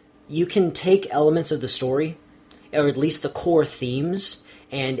you can take elements of the story, or at least the core themes,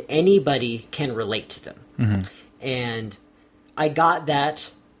 and anybody can relate to them. Mm-hmm. And I got that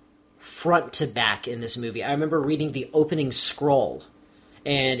front to back in this movie. I remember reading the opening scroll,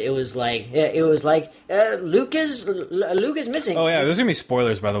 and it was like Luke is missing. Oh yeah, there's gonna be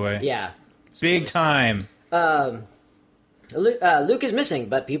spoilers, by the way. Yeah, big time. Luke is missing,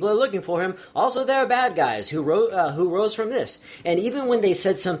 but people are looking for him. Also, there are bad guys who rose from this. And even when they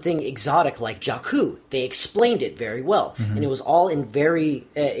said something exotic like Jakku, they explained it very well. Mm-hmm. And it was all in very...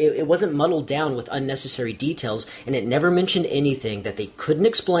 it wasn't muddled down with unnecessary details, and it never mentioned anything that they couldn't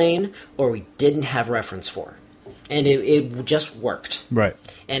explain or we didn't have reference for. And it just worked. Right.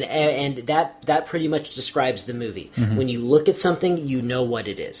 And that pretty much describes the movie. Mm-hmm. When you look at something, you know what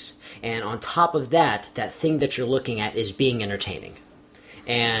it is. And on top of that thing that you're looking at is being entertaining.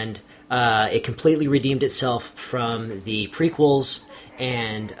 And it completely redeemed itself from the prequels,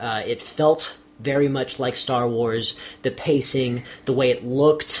 and it felt very much like Star Wars. The pacing, the way it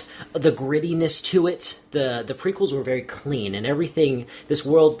looked, the grittiness to it. The prequels were very clean, and everything, this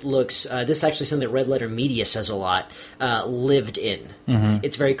world looks, this is actually something that Red Letter Media says a lot, lived in. Mm-hmm.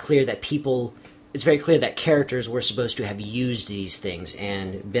 It's very clear that characters were supposed to have used these things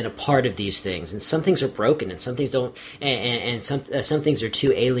and been a part of these things. And some things are broken, and some things don't, and some things are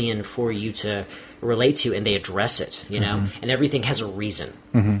too alien for you to relate to, and they address it, you know? Mm-hmm. And everything has a reason.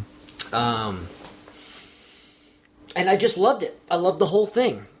 Mm-hmm. And I just loved it. I loved the whole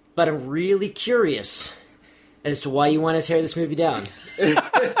thing. But I'm really curious as to why you want to tear this movie down.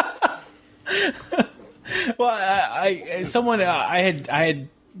 Well, I had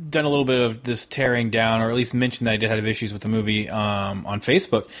done a little bit of this tearing down, or at least mentioned that I did have issues with the movie on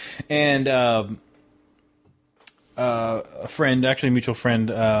Facebook, and a friend, actually a mutual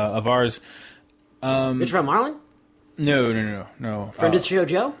friend of ours. It's from Marlon? No. Friend of the show,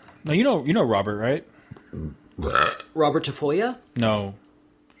 Joe? No, you know Robert, right? Robert Tafoya? No.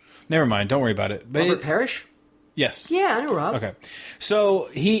 Never mind. Don't worry about it. But Robert Parrish? Yes. Yeah, I know Rob. Okay. So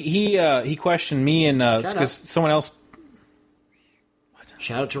he questioned me and because someone else.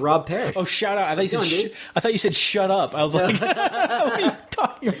 Shout out to Rob Parrish. Oh, shout out! I thought you said shut up. I was like, what are you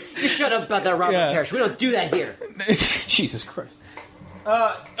talking about? You shut up about that Robert Parrish. We don't do that here. Jesus Christ.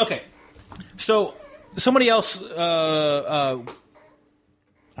 Okay. So somebody else.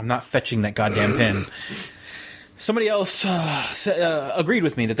 I'm not fetching that goddamn pen. Somebody else agreed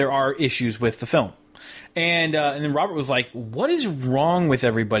with me that there are issues with the film. And then Robert was like, what is wrong with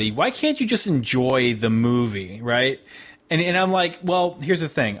everybody? Why can't you just enjoy the movie, right? And I'm like, well, here's the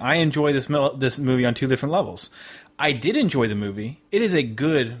thing. I enjoy this movie on two different levels. I did enjoy the movie. It is a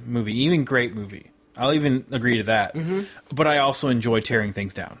good movie, even great movie. I'll even agree to that. Mm-hmm. But I also enjoy tearing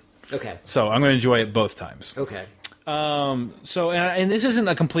things down. Okay. So I'm going to enjoy it both times. Okay. And this isn't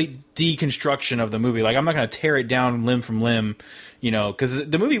a complete deconstruction of the movie. Like, I'm not going to tear it down limb from limb, because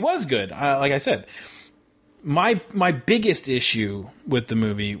the movie was good. Like I said. My biggest issue with the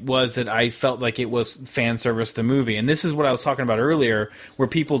movie was that I felt like it was fan service the movie. And this is what I was talking about earlier, where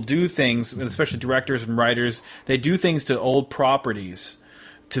people do things, especially directors and writers, they do things to old properties,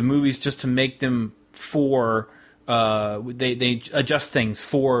 to movies just to make them they adjust things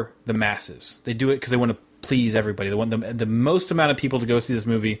for the masses. They do it because they want to please everybody. They want the most amount of people to go see this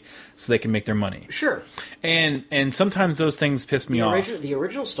movie so they can make their money. Sure. And sometimes those things piss me off. The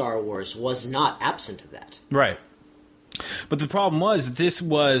original Star Wars was not absent of that. Right. But the problem was that this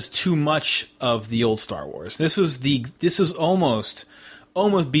was too much of the old Star Wars. This was almost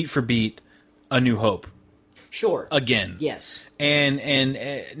beat for beat A New Hope. Sure. Again. Yes. And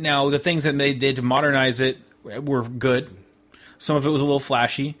now the things that they did to modernize it were good. Some of it was a little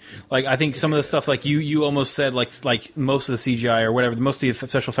flashy. Like, I think some of the stuff, like you almost said, like most of the CGI or whatever, most of the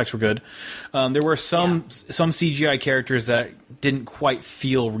special effects were good. There were some CGI characters that didn't quite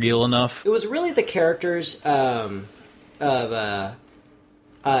feel real enough. It was really the characters of Supreme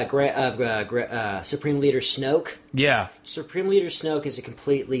Leader Snoke. Yeah. Supreme Leader Snoke is a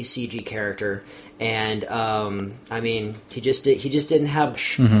completely CG character. And he just didn't have.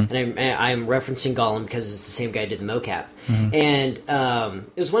 Mm-hmm. And I'm referencing Gollum because it's the same guy who did the mocap. Mm-hmm. And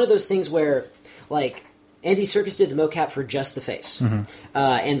it was one of those things where, like, Andy Serkis did the mocap for just the face, mm-hmm.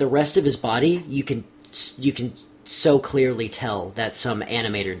 And the rest of his body you can so clearly tell that some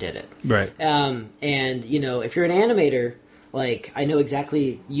animator did it. Right. And if you're an animator, like, I know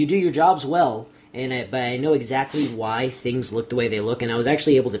exactly you do your jobs well. But I know exactly why things look the way they look, and I was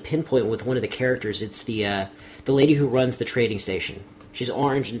actually able to pinpoint with one of the characters. It's the lady who runs the trading station. She's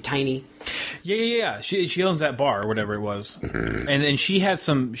orange and tiny. Yeah. She owns that bar or whatever it was, and she had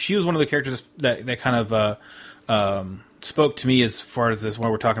some. She was one of the characters that kind of spoke to me as far as this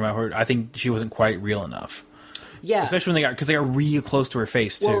when we're talking about her. I think she wasn't quite real enough. Yeah, especially when they got real close to her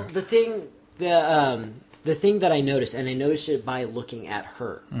face too. Well, the thing that I noticed, and I noticed it by looking at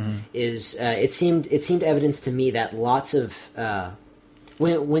her, mm-hmm. is it seemed evidence to me that lots of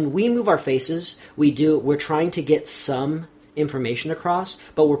when we move our faces, we're trying to get some information across,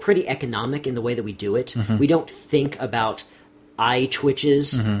 but we're pretty economic in the way that we do it. Mm-hmm. We don't think about eye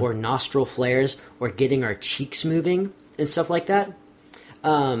twitches mm-hmm. or nostril flares or getting our cheeks moving and stuff like that.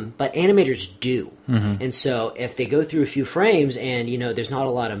 But animators do. Mm-hmm. And so if they go through a few frames and, there's not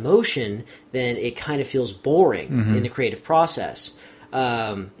a lot of motion, then it kind of feels boring mm-hmm. in the creative process.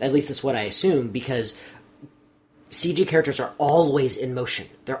 At least that's what I assume, because CG characters are always in motion.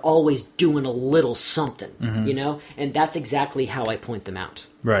 They're always doing a little something, mm-hmm. And that's exactly how I point them out.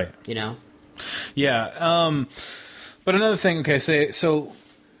 Right. Yeah. But another thing, okay, so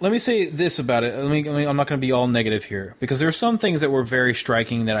let me say this about it. I'm not going to be all negative here, because there are some things that were very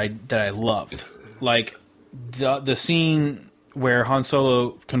striking that I loved, like the scene where Han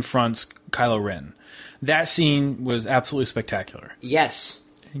Solo confronts Kylo Ren. That scene was absolutely spectacular. Yes,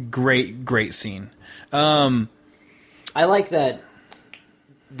 great scene. I like that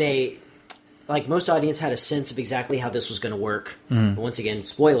they, like most audience, had a sense of exactly how this was going to work. Mm. But once again,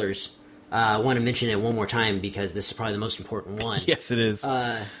 spoilers. I want to mention it one more time because this is probably the most important one. Yes, it is.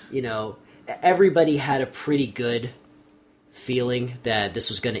 Everybody had a pretty good feeling that this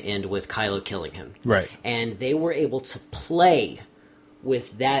was going to end with Kylo killing him. Right. And they were able to play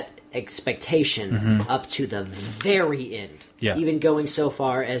with that expectation mm-hmm. up to the very end. Yeah. Even going so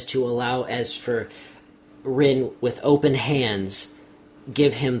far as to allow, as for Rin with open hands,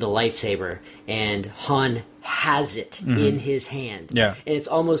 give him the lightsaber, and Han has it in his hand. Yeah. And it's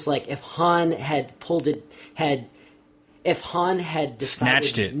almost like if Han had if Han had decided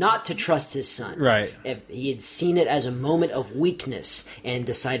snatched it, not to trust his son, right? If he had seen it as a moment of weakness and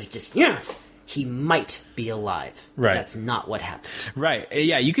decided just, he might be alive. Right. That's not what happened. Right.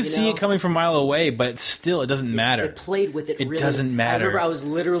 Yeah, you could see it coming from a mile away, but still, it doesn't matter. It played with it. It really, doesn't matter. I remember I was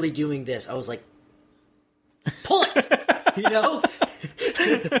literally doing this. I was like, pull it,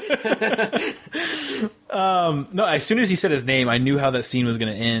 No, as soon as he said his name, I knew how that scene was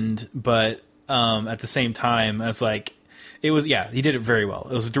going to end, but at the same time, I was like, he did it very well.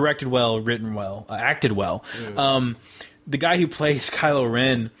 It was directed well, written well, acted well. The guy who plays Kylo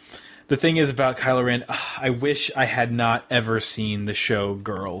Ren, the thing is about Kylo Ren, I wish I had not ever seen the show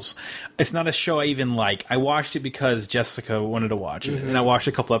Girls. It's not a show I even like. I watched it because Jessica wanted to watch it, and I watched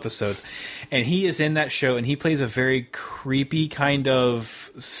a couple episodes. And he is in that show, and he plays a very creepy kind of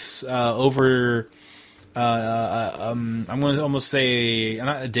I'm going to almost say, I'm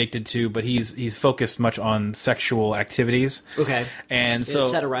not addicted to, but he's focused much on sexual activities. Okay. And so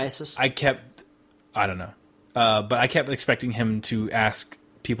Satyriasis? I don't know. But I kept expecting him to ask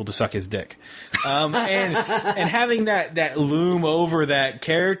people to suck his dick. And having that loom over that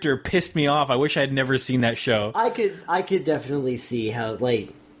character pissed me off. I wish I'd never seen that show. I could definitely see how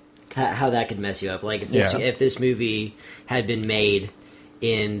that could mess you up. Like if this movie had been made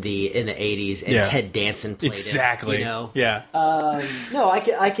in the 80s and Ted Danson played exactly. it, you know? Yeah. No,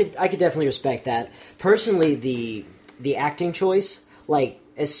 I could definitely respect that. Personally, the acting choice, like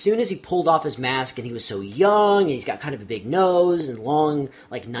as soon as he pulled off his mask and he was so young and he's got kind of a big nose and long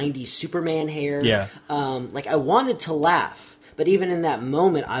like 90s Superman hair. Yeah. Like I wanted to laugh, but even in that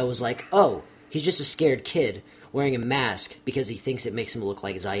moment I was like, oh, he's just a scared kid wearing a mask because he thinks it makes him look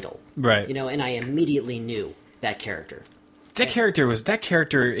like his idol. Right. You know, and I immediately knew that character. That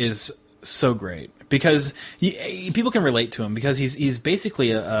character is so great because people can relate to him because he's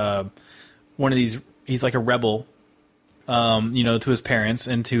basically one of these. He's like a rebel, to his parents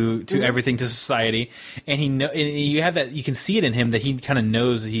and to everything, to society, and you have that. You can see it in him that he kind of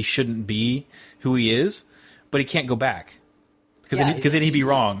knows that he shouldn't be who he is, but he can't go back because then he'd be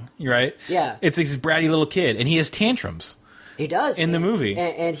wrong, right? Yeah, it's this bratty little kid, and he has tantrums. He does in the movie,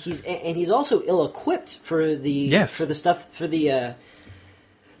 and he's also ill-equipped for the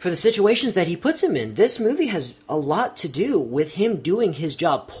situations that he puts him in. This movie has a lot to do with him doing his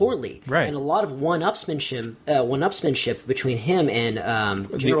job poorly, right? And a lot of one-upsmanship between him and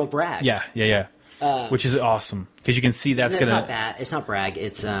General Bragg. Yeah. Which is awesome because you can see that's it's gonna. Not that. It's not Bragg.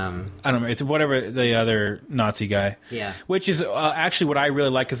 It's I don't know. It's whatever the other Nazi guy. Yeah. Which is actually what I really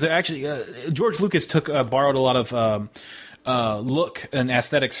like because they're actually George Lucas borrowed a lot of. Look and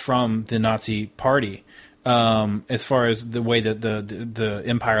aesthetics from the Nazi Party, as far as the way that the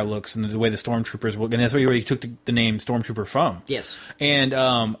Empire looks and the way the stormtroopers look, and that's where he took the name Stormtrooper from. Yes, and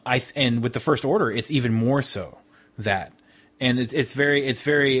and with the First Order, it's even more so that, and it's very,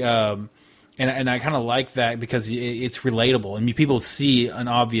 and I kind of like that because it's relatable and people see an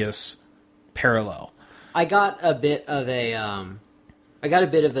obvious parallel. I got a bit of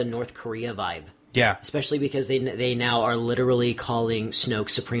a North Korea vibe. Yeah, especially because they now are literally calling Snoke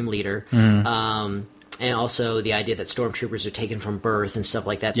Supreme Leader, and also the idea that stormtroopers are taken from birth and stuff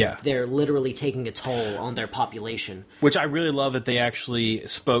like that. Yeah, they're literally taking a toll on their population. Which I really love that they actually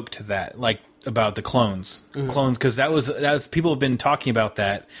spoke to that, like about the clones, because that was people have been talking about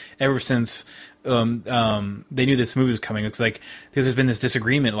that ever since. They knew this movie was coming. It's like because there's been this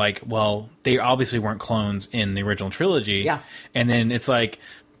disagreement, like, well, they obviously weren't clones in the original trilogy, and then it's like.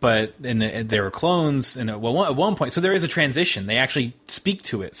 But there were clones, and at one point, so there is a transition. They actually speak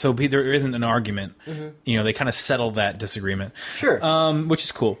to it, so there isn't an argument. They kind of settle that disagreement. Sure, which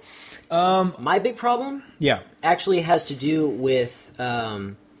is cool. My big problem, actually has to do with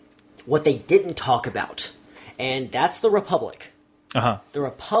what they didn't talk about, and that's the Republic. The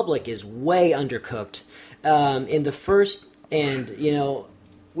Republic is way undercooked. In the first, and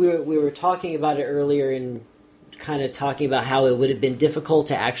we were talking about it earlier in. Kind of talking about how it would have been difficult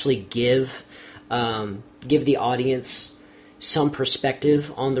to actually give the audience some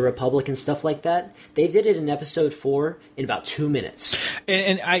perspective on the Republic and stuff like that. They did it in episode 4 in about 2 minutes.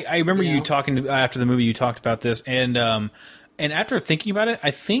 And I remember you talking after the movie. You talked about this, and after thinking about it,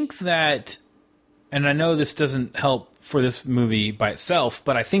 I think that, and I know this doesn't help for this movie by itself,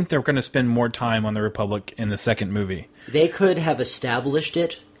 but I think they're going to spend more time on the Republic in the second movie. They could have established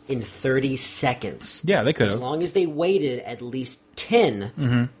it in 30 seconds. Yeah, they could have. As long as they waited at least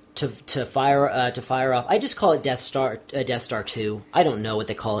 10 to fire off. I just call it Death Star 2. I don't know what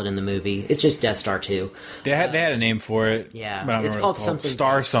they call it in the movie. It's just Death Star 2. They had a name for it. Yeah, but I don't it's remember what called it's something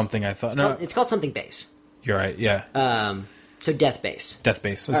Star base. something. I thought It's called something base. You're right. Yeah. So Death Base. Death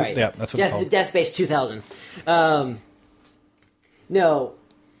Base. All right. Yeah, that's what it's called. Death Base 2000. No,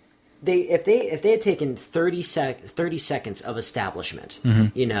 if they had taken 30 seconds of establishment,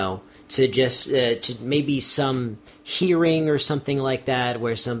 to just to maybe some hearing or something like that,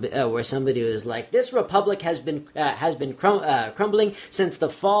 where somebody was like, "This republic has been crumbling since the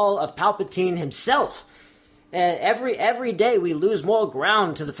fall of Palpatine himself. Every day we lose more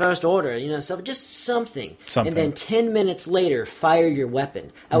ground to the First Order, so just something. And then 10 minutes later, fire your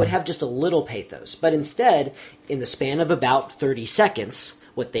weapon. I would have just a little pathos, but instead, in the span of about 30 seconds,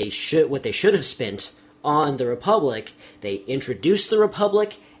 what they should have spent on the Republic, they introduce the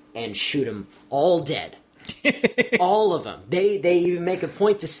Republic and shoot them all dead. All of them. They even make a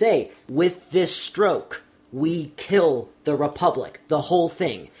point to say, with this stroke, we kill the Republic, the whole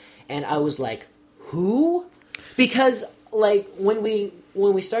thing. And I was like, who? Because when we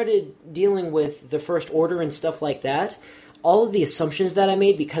started dealing with the First Order and stuff like that, all of the assumptions that I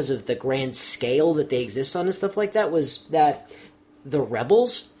made because of the grand scale that they exist on and stuff like that was that the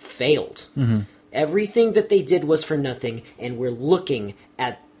rebels failed. Mm-hmm. Everything that they did was for nothing, and we're looking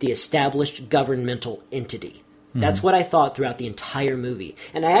at the established governmental entity. Mm-hmm. That's what I thought throughout the entire movie.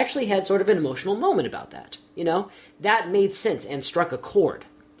 And I actually had sort of an emotional moment about that. That made sense and struck a chord.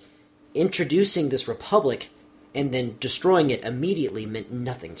 Introducing this republic and then destroying it immediately meant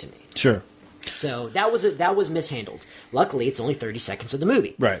nothing to me. Sure. So that was mishandled. Luckily, it's only 30 seconds of the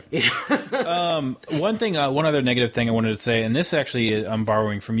movie. Right. One other negative thing I wanted to say, and this actually I'm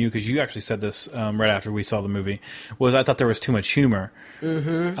borrowing from you because you actually said this right after we saw the movie, was I thought there was too much humor.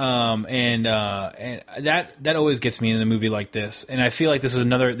 Mm-hmm. And that always gets me in a movie like this, and I feel like this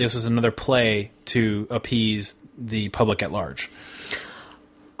was another play to appease the public at large.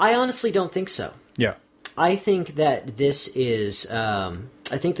 I honestly don't think so. Yeah. I think that this is.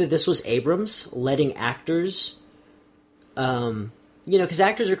 I think that this was Abrams letting actors, because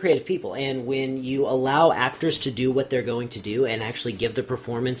actors are creative people, and when you allow actors to do what they're going to do and actually give the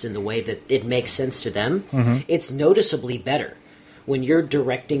performance in the way that it makes sense to them, mm-hmm. it's noticeably better. When you're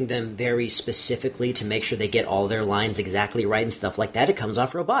directing them very specifically to make sure they get all their lines exactly right and stuff like that, it comes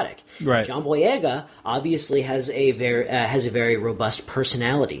off robotic. Right. John Boyega obviously has a very robust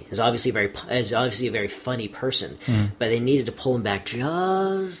personality. Is obviously a very funny person, but they needed to pull him back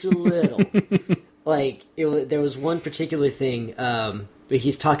just a little. There was one particular thing where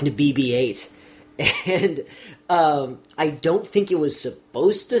he's talking to BB-8, and I don't think it was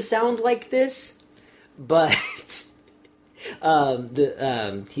supposed to sound like this, but.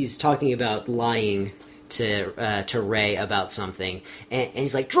 He's talking about lying to Rey about something, and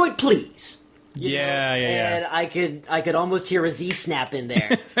he's like, "Droid, please." Yeah. And I could almost hear a Z snap in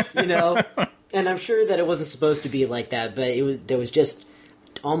there, And I'm sure that it wasn't supposed to be like that, but there was just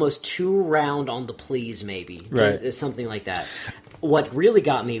almost too round on the please, maybe, right? Something like that. What really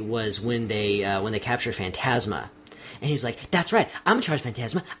got me was when they captured Phantasma. And he's like, "That's right, I'm in charge,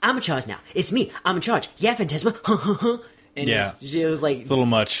 Phantasma. I'm in charge now. It's me. I'm in charge. Yeah, Phantasma." And yeah. it was like... It's a little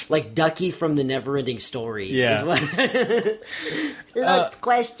much. Like Ducky from the Neverending Story. Yeah. Looks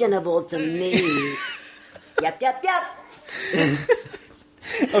questionable to me. Yep.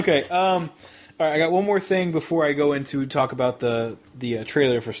 Okay, all right, I got one more thing before I go into talk about the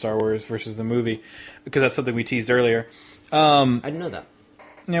trailer for Star Wars versus the movie, because that's something we teased earlier. I didn't know that.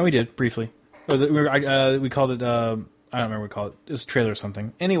 Yeah, we did, briefly. We called it... I don't remember what we called it. It was a trailer or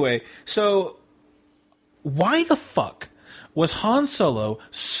something. Anyway, so... Why the fuck was Han Solo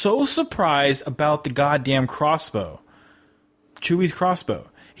so surprised about the goddamn crossbow? Chewie's crossbow.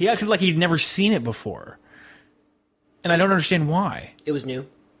 He acted like he'd never seen it before. And I don't understand why. It was new.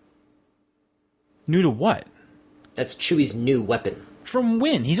 New to what? That's Chewie's new weapon. From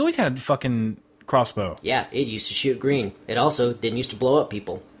when? He's always had a fucking crossbow. Yeah, it used to shoot green. It also didn't used to blow up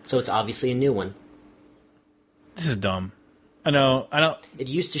people. So it's obviously a new one. This is dumb. I know. It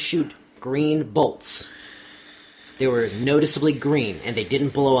used to shoot green bolts. They were noticeably green, and they didn't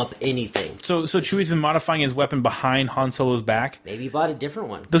blow up anything. So Chewie's been modifying his weapon behind Han Solo's back? Maybe he bought a different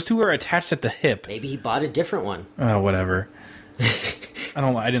one. Those two are attached at the hip. Maybe he bought a different one. Oh, whatever. I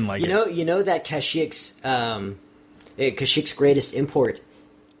didn't like it. You know that Kashyyyk's greatest export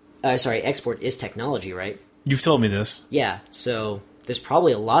is technology, right? You've told me this. Yeah, so there's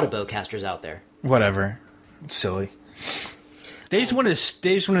probably a lot of bowcasters out there. Whatever. It's silly. They just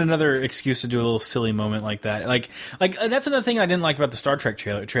wanted another excuse to do a little silly moment like that. Like that's another thing I didn't like about the Star Trek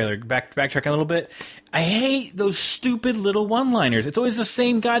trailer. Backtracking a little bit, I hate those stupid little one-liners. It's always the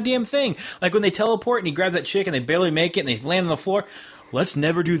same goddamn thing. Like when they teleport and he grabs that chick and they barely make it and they land on the floor. Let's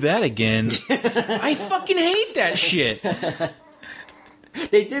never do that again. I fucking hate that shit.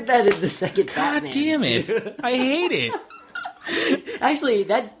 They did that in the second God Batman. damn it! I hate it. Actually,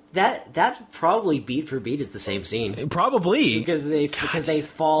 that probably beat for beat is the same scene Probably because they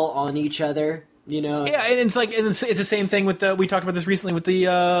fall on each other. You know. Yeah, and it's the same thing with we talked about this recently with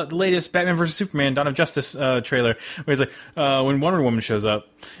the latest Batman vs Superman Dawn of Justice trailer, where it's like when Wonder Woman shows up,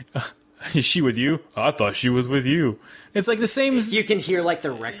 is she with you? I thought she was with you. It's like the same. You can hear like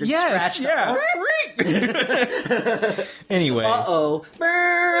the record scratch. Yeah. Anyway. Uh-oh.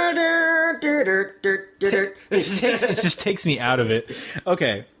 It just takes me out of it.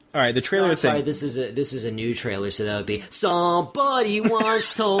 Okay. All right. The trailer. Sorry, this is a new trailer, so that would be somebody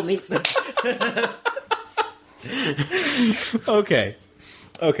once told me. Okay.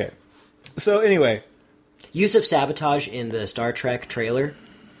 So anyway, use of sabotage in the Star Trek trailer,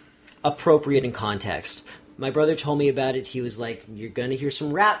 appropriate in context. My brother told me about it. He was like, "You're gonna hear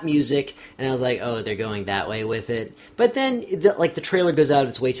some rap music," and I was like, "Oh, they're going that way with it." But then, the trailer goes out of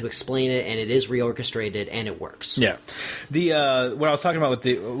its way to explain it, and it is reorchestrated, and it works. Yeah, what I was talking about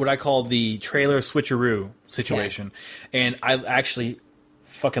with what I call the trailer switcheroo situation, and I actually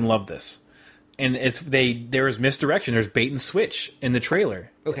fucking love this. And there was misdirection. There's bait and switch in the trailer.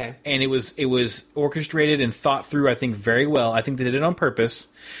 Okay, and it was orchestrated and thought through. I think very well. I think they did it on purpose.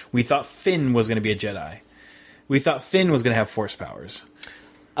 We thought Finn was going to be a Jedi. We thought Finn was going to have force powers.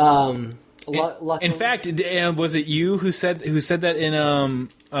 In fact, was it you who said that in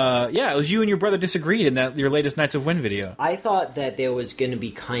yeah, it was you and your brother disagreed in that your latest Knights of Win video. I thought that there was going to be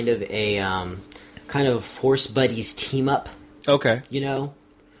kind of a force buddies team up. Okay, you know,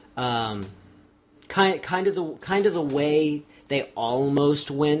 kind of the way they almost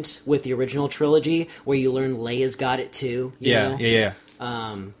went with the original trilogy, where you learn Leia's got it too. You know? Yeah.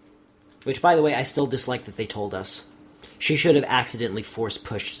 Which, by the way, I still dislike that they told us. She should have accidentally force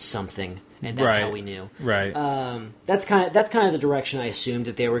pushed something, and that's how we knew. Right. That's kind of the direction I assumed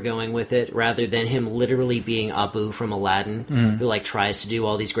that they were going with it, rather than him literally being Abu from Aladdin, who like tries to do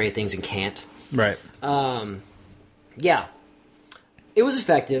all these great things and can't. Right. Yeah. It was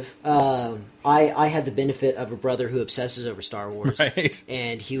effective. I had the benefit of a brother who obsesses over Star Wars, right.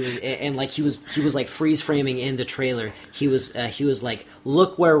 And he was like freeze framing in the trailer. He was like,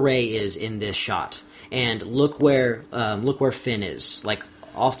 look where Rey is in this shot, and look where Finn is, like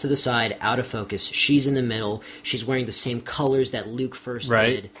off to the side, out of focus. She's in the middle. She's wearing the same colors that Luke first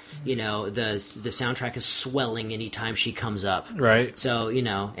did. You know, the soundtrack is swelling anytime she comes up. Right. So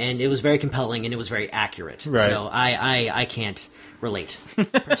and it was very compelling and it was very accurate. Right. So I can't relate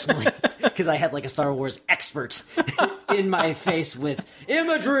personally because I had like a Star Wars expert in my face with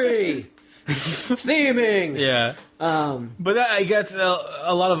imagery, theming. Yeah. But I guess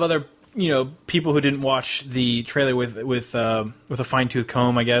a lot of other people who didn't watch the trailer with a fine-tooth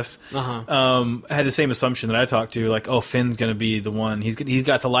comb, I guess, had the same assumption that I talked to, like, oh, Finn's gonna be the one. He's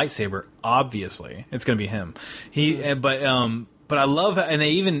got the lightsaber. Obviously, it's gonna be him. But I love, and they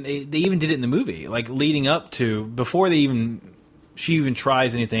even did it in the movie, like leading up to before she even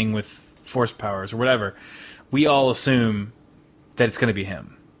tries anything with force powers or whatever. We all assume that it's gonna be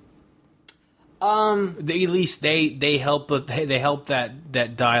him. At least they help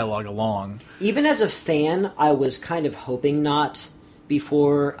that dialogue along. Even as a fan, I was kind of hoping not.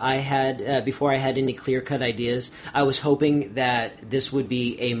 Before I had any clear-cut ideas, I was hoping that this would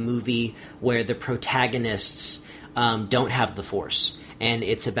be a movie where the protagonists don't have the Force, and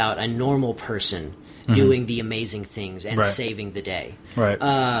it's about a normal person doing the amazing things and saving the day. Right.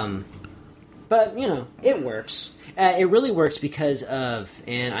 But it works. It really works because of,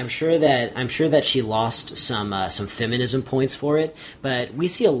 and I'm sure that she lost some feminism points for it. But we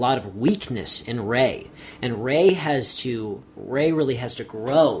see a lot of weakness in Rey, and Rey really has to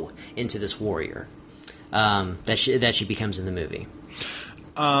grow into this warrior that she becomes in the movie.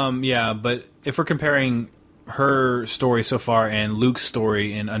 Yeah, but if we're comparing her story so far and Luke's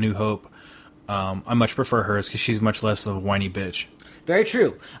story in A New Hope, I much prefer hers because she's much less of a whiny bitch. Very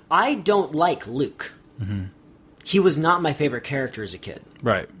true. I don't like Luke. Mm-hmm. He was not my favorite character as a kid.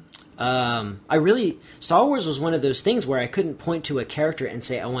 Right. Star Wars was one of those things where I couldn't point to a character and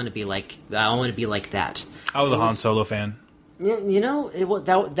say I want to be like that. I was a Han Solo fan.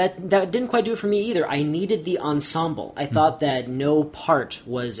 That didn't quite do it for me either. I needed the ensemble. I thought that no part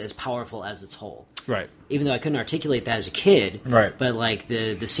was as powerful as its whole. Right. Even though I couldn't articulate that as a kid. Right. But, like,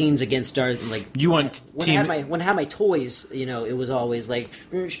 the scenes against Darth... Like, you want when I had my toys, you know, it was always like,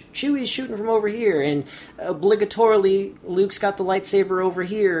 Chewie's shooting from over here, and obligatorily Luke's got the lightsaber over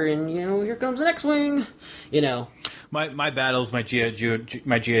here, and, you know, here comes the X-Wing, you know. My battles, my G.I.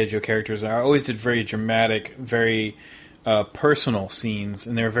 Joe characters, I always did very dramatic, very personal scenes,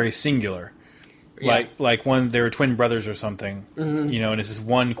 and they were very singular. Yeah. Like when they were twin brothers or something, you know, and it's this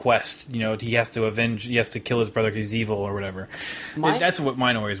one quest, you know, he has to kill his brother because he's evil or whatever. That's what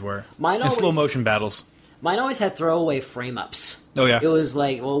mine always were. Slow motion battles. Mine always had throwaway frame ups. Oh yeah. It was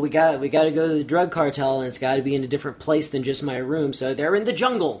like, well, we got to go to the drug cartel, and it's got to be in a different place than just my room. So they're in the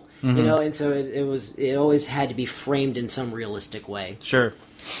jungle, you know, and so it always had to be framed in some realistic way. Sure.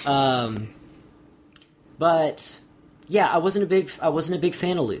 But yeah, I wasn't a big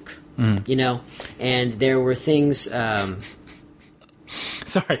fan of Luke. You know, and there were things. Sorry,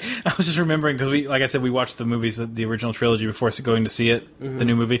 I was just remembering because like I said, we watched the movies, the original trilogy before going to see it, the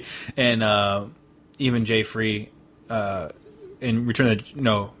new movie, and even Jay Free in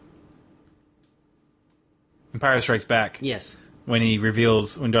Empire Strikes Back. Yes. When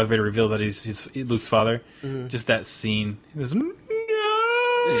Darth Vader reveals that he's Luke's father, just that scene.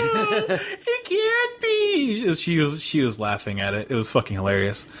 It can't be. She was laughing at it. It was fucking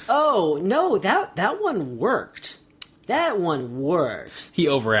hilarious. Oh no, that one worked. That one worked. He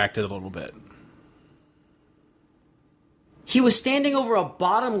overacted a little bit. He was standing over a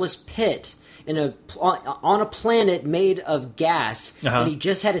bottomless pit on a planet made of gas, and he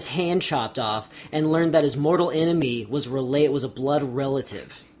just had his hand chopped off and learned that his mortal enemy was a blood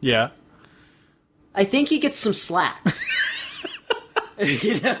relative. Yeah. I think he gets some slack.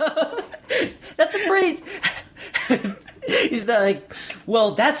 You know? That's a pretty... He's not like,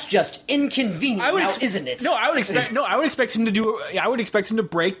 well, that's just inconvenient isn't it? I would expect him to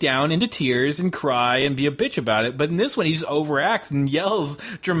break down into tears and cry and be a bitch about it. But in this one, he just overacts and yells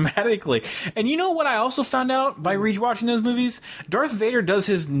dramatically. And you know what I also found out by rewatching those movies? Darth Vader does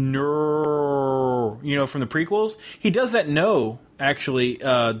his no, you know, from the prequels. He does that no, actually,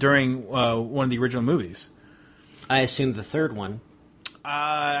 during one of the original movies. I assume the third one.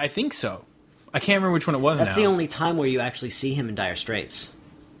 I think so. I can't remember which one it was now. That's the only time where you actually see him in dire straits.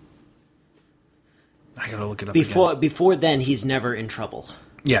 I gotta look it up again. Before then, he's never in trouble.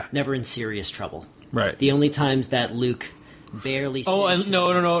 Yeah. Never in serious trouble. Right. The only times that Luke barely... Oh,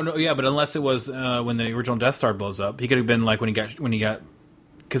 no. Yeah, but unless it was when the original Death Star blows up. He could have been like when he got...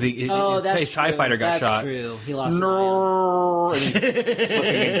 Because his TIE fighter got shot. That's true. He lost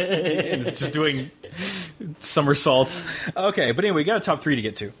and just doing somersaults. Okay, but anyway, we got a top 3 to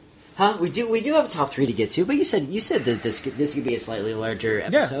get to. Huh? We do have a top 3 to get to, but you said that this could be a slightly larger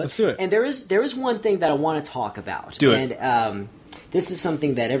episode. Yeah, let's do it. And there is one thing that I want to talk about. Do it. And this is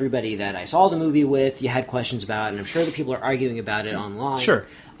something that everybody that I saw the movie with, you had questions about, and I'm sure that people are arguing about it online. Sure.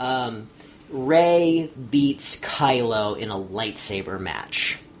 Rey beats Kylo in a lightsaber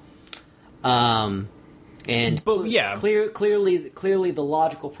match. Clearly the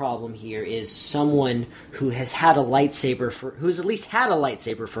logical problem here is someone who has had a lightsaber who's at least had a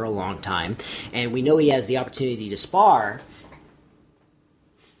lightsaber for a long time, and we know he has the opportunity to spar.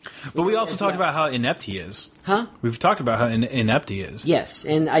 But we also talked about how inept he is. Huh? We've talked about how inept he is. Yes,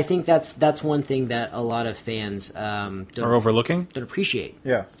 and I think that's one thing that a lot of fans are overlooking, don't appreciate.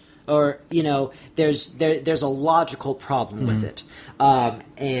 Yeah. Or, you know, there's a logical problem with it.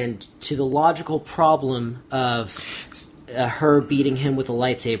 And to the logical problem of her beating him with a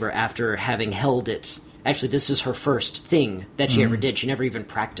lightsaber after having held it. Actually, this is her first thing that she ever did. She never even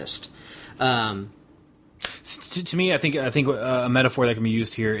practiced. To me, I think a metaphor that can be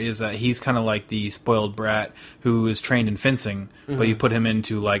used here is that he's kind of like the spoiled brat who is trained in fencing, but you put him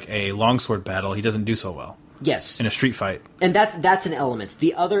into like a longsword battle, he doesn't do so well. Yes. In a street fight. And that's an element.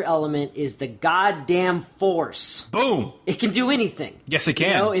 The other element is the goddamn Force. Boom! It can do anything. Yes, it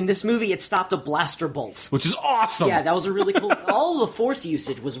can. You know, in this movie, it stopped a blaster bolt. Which is awesome! Yeah, that was a really cool... all the Force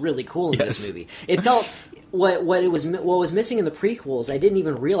usage was really cool in this movie. It felt... What was missing in the prequels, I didn't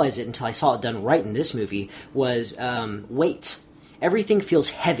even realize it until I saw it done right in this movie, was weight. Everything feels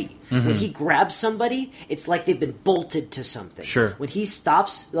heavy. When he grabs somebody, it's like they've been bolted to something. Sure. When he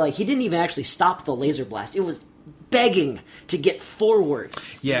stops, like, he didn't even actually stop the laser blast. It was begging to get forward.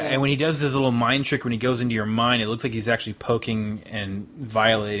 Yeah, and when he does this little mind trick, when he goes into your mind, it looks like he's actually poking and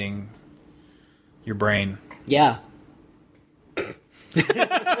violating your brain. Yeah.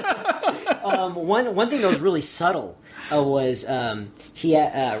 One thing that was really subtle was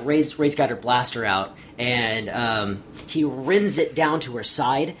Rey's got her blaster out, and he rends it down to her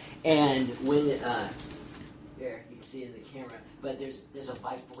side, and when there you can see it in the camera, but there's a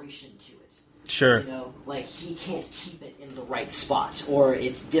vibration to it. Sure. You know, like, he can't keep it in the right spot, or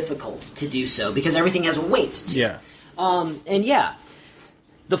it's difficult to do so, because everything has a weight to it. Yeah. And yeah,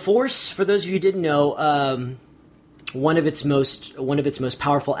 the Force, for those of you who didn't know, one of its most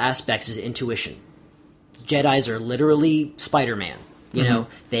powerful aspects is intuition. Jedis are literally Spider-Man. You know,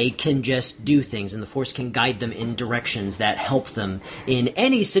 they can just do things, and the Force can guide them in directions that help them in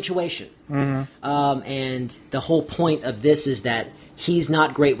any situation. And the whole point of this is that he's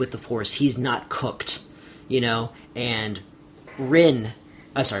not great with the Force. He's not cooked, you know, and Rey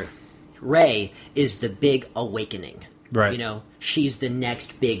is the big awakening. Right. You know, she's the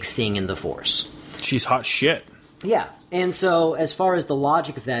next big thing in the Force. She's hot shit. Yeah, and so as far as the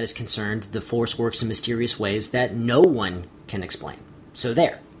logic of that is concerned, the Force works in mysterious ways that no one can explain. So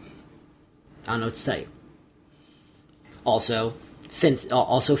there. I don't know what to tell you. Also,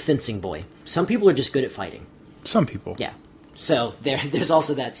 fencing boy. Some people are just good at fighting. Some people. Yeah. So there's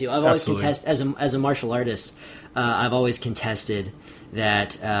also that too. I've always contested, as a martial artist, I've always contested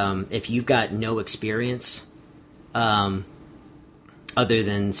that if you've got no experience, other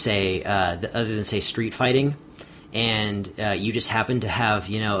than say street fighting, and you just happen to have,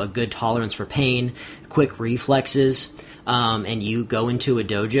 you know, a good tolerance for pain, quick reflexes, and you go into a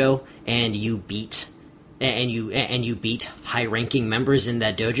dojo and you beat high-ranking members in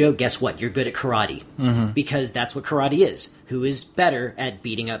that dojo, guess what? You're good at karate, because that's what karate is. Who is better at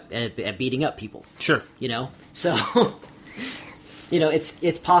beating up people? Sure. You know, so you know,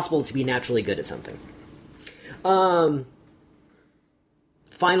 it's possible to be naturally good at something. Final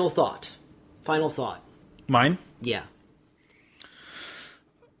thought. Mine? Yeah.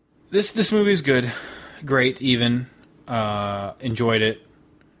 This movie's good, great, even enjoyed it,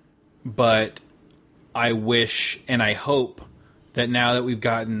 but I wish and I hope that now that we've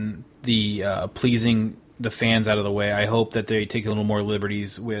gotten the pleasing the fans out of the way, I hope that they take a little more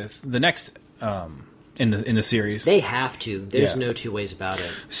liberties with the next in the series. They have to. There's no two ways about it.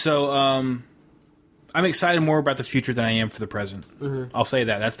 So I'm excited more about the future than I am for the present. I'll say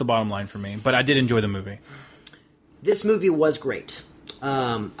that. That's the bottom line for me. But I did enjoy the movie. This movie was great.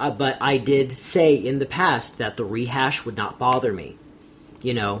 But I did say in the past that the rehash would not bother me.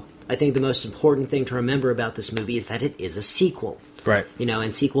 You know, I think the most important thing to remember about this movie is that it is a sequel. Right. You know,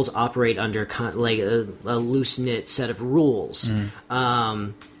 and sequels operate under like a loose-knit set of rules.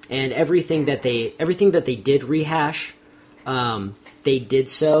 And everything that they did rehash, they did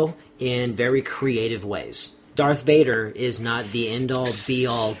so in very creative ways. Darth Vader is not the end-all,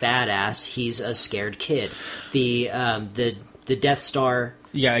 be-all badass. He's a scared kid. The Death Star...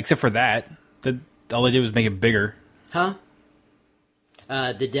 Yeah, except for that. All they did was make it bigger. Huh?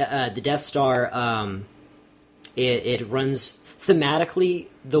 The Death Star, it runs... Thematically,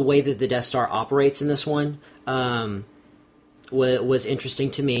 the way that the Death Star operates in this one was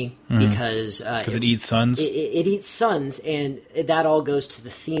interesting to me because it eats suns. It eats suns, and that all goes to the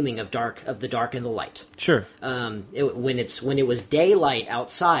theming of the dark and the light. Sure. When it was daylight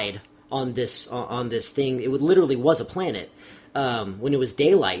outside on this thing, it literally was a planet. When it was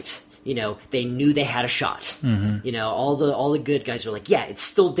daylight, you know, they knew they had a shot. You know, all the good guys were like, yeah, it's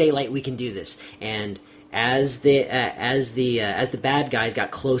still daylight, we can do this. And as the bad guys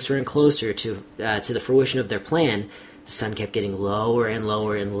got closer and closer to the fruition of their plan, the sun kept getting lower and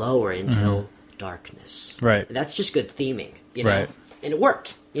lower and lower until darkness. Right. And that's just good theming, you know. Right. And it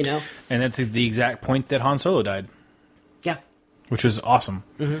worked, you know. And that's the exact point that Han Solo died. Yeah. Which was awesome.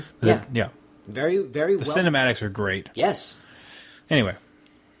 Yeah. Yeah. Very, very well. The cinematics are great. Yes. Anyway.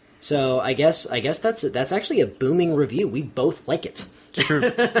 So I guess that's actually a booming review. We both like it. It's true.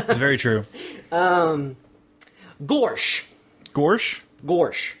 It's very true. Gorsh. Gorsh?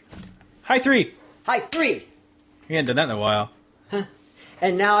 Gorsh. Hi, 3. Hi, 3. We hadn't done that in a while.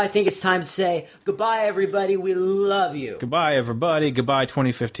 And now I think it's time to say goodbye, everybody. We love you. Goodbye, everybody. Goodbye,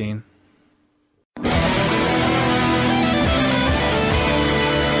 2015.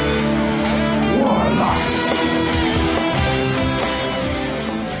 Warlocks.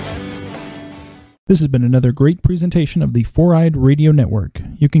 This has been another great presentation of the Four-Eyed Radio Network.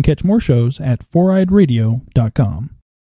 You can catch more shows at foureyedradio.com.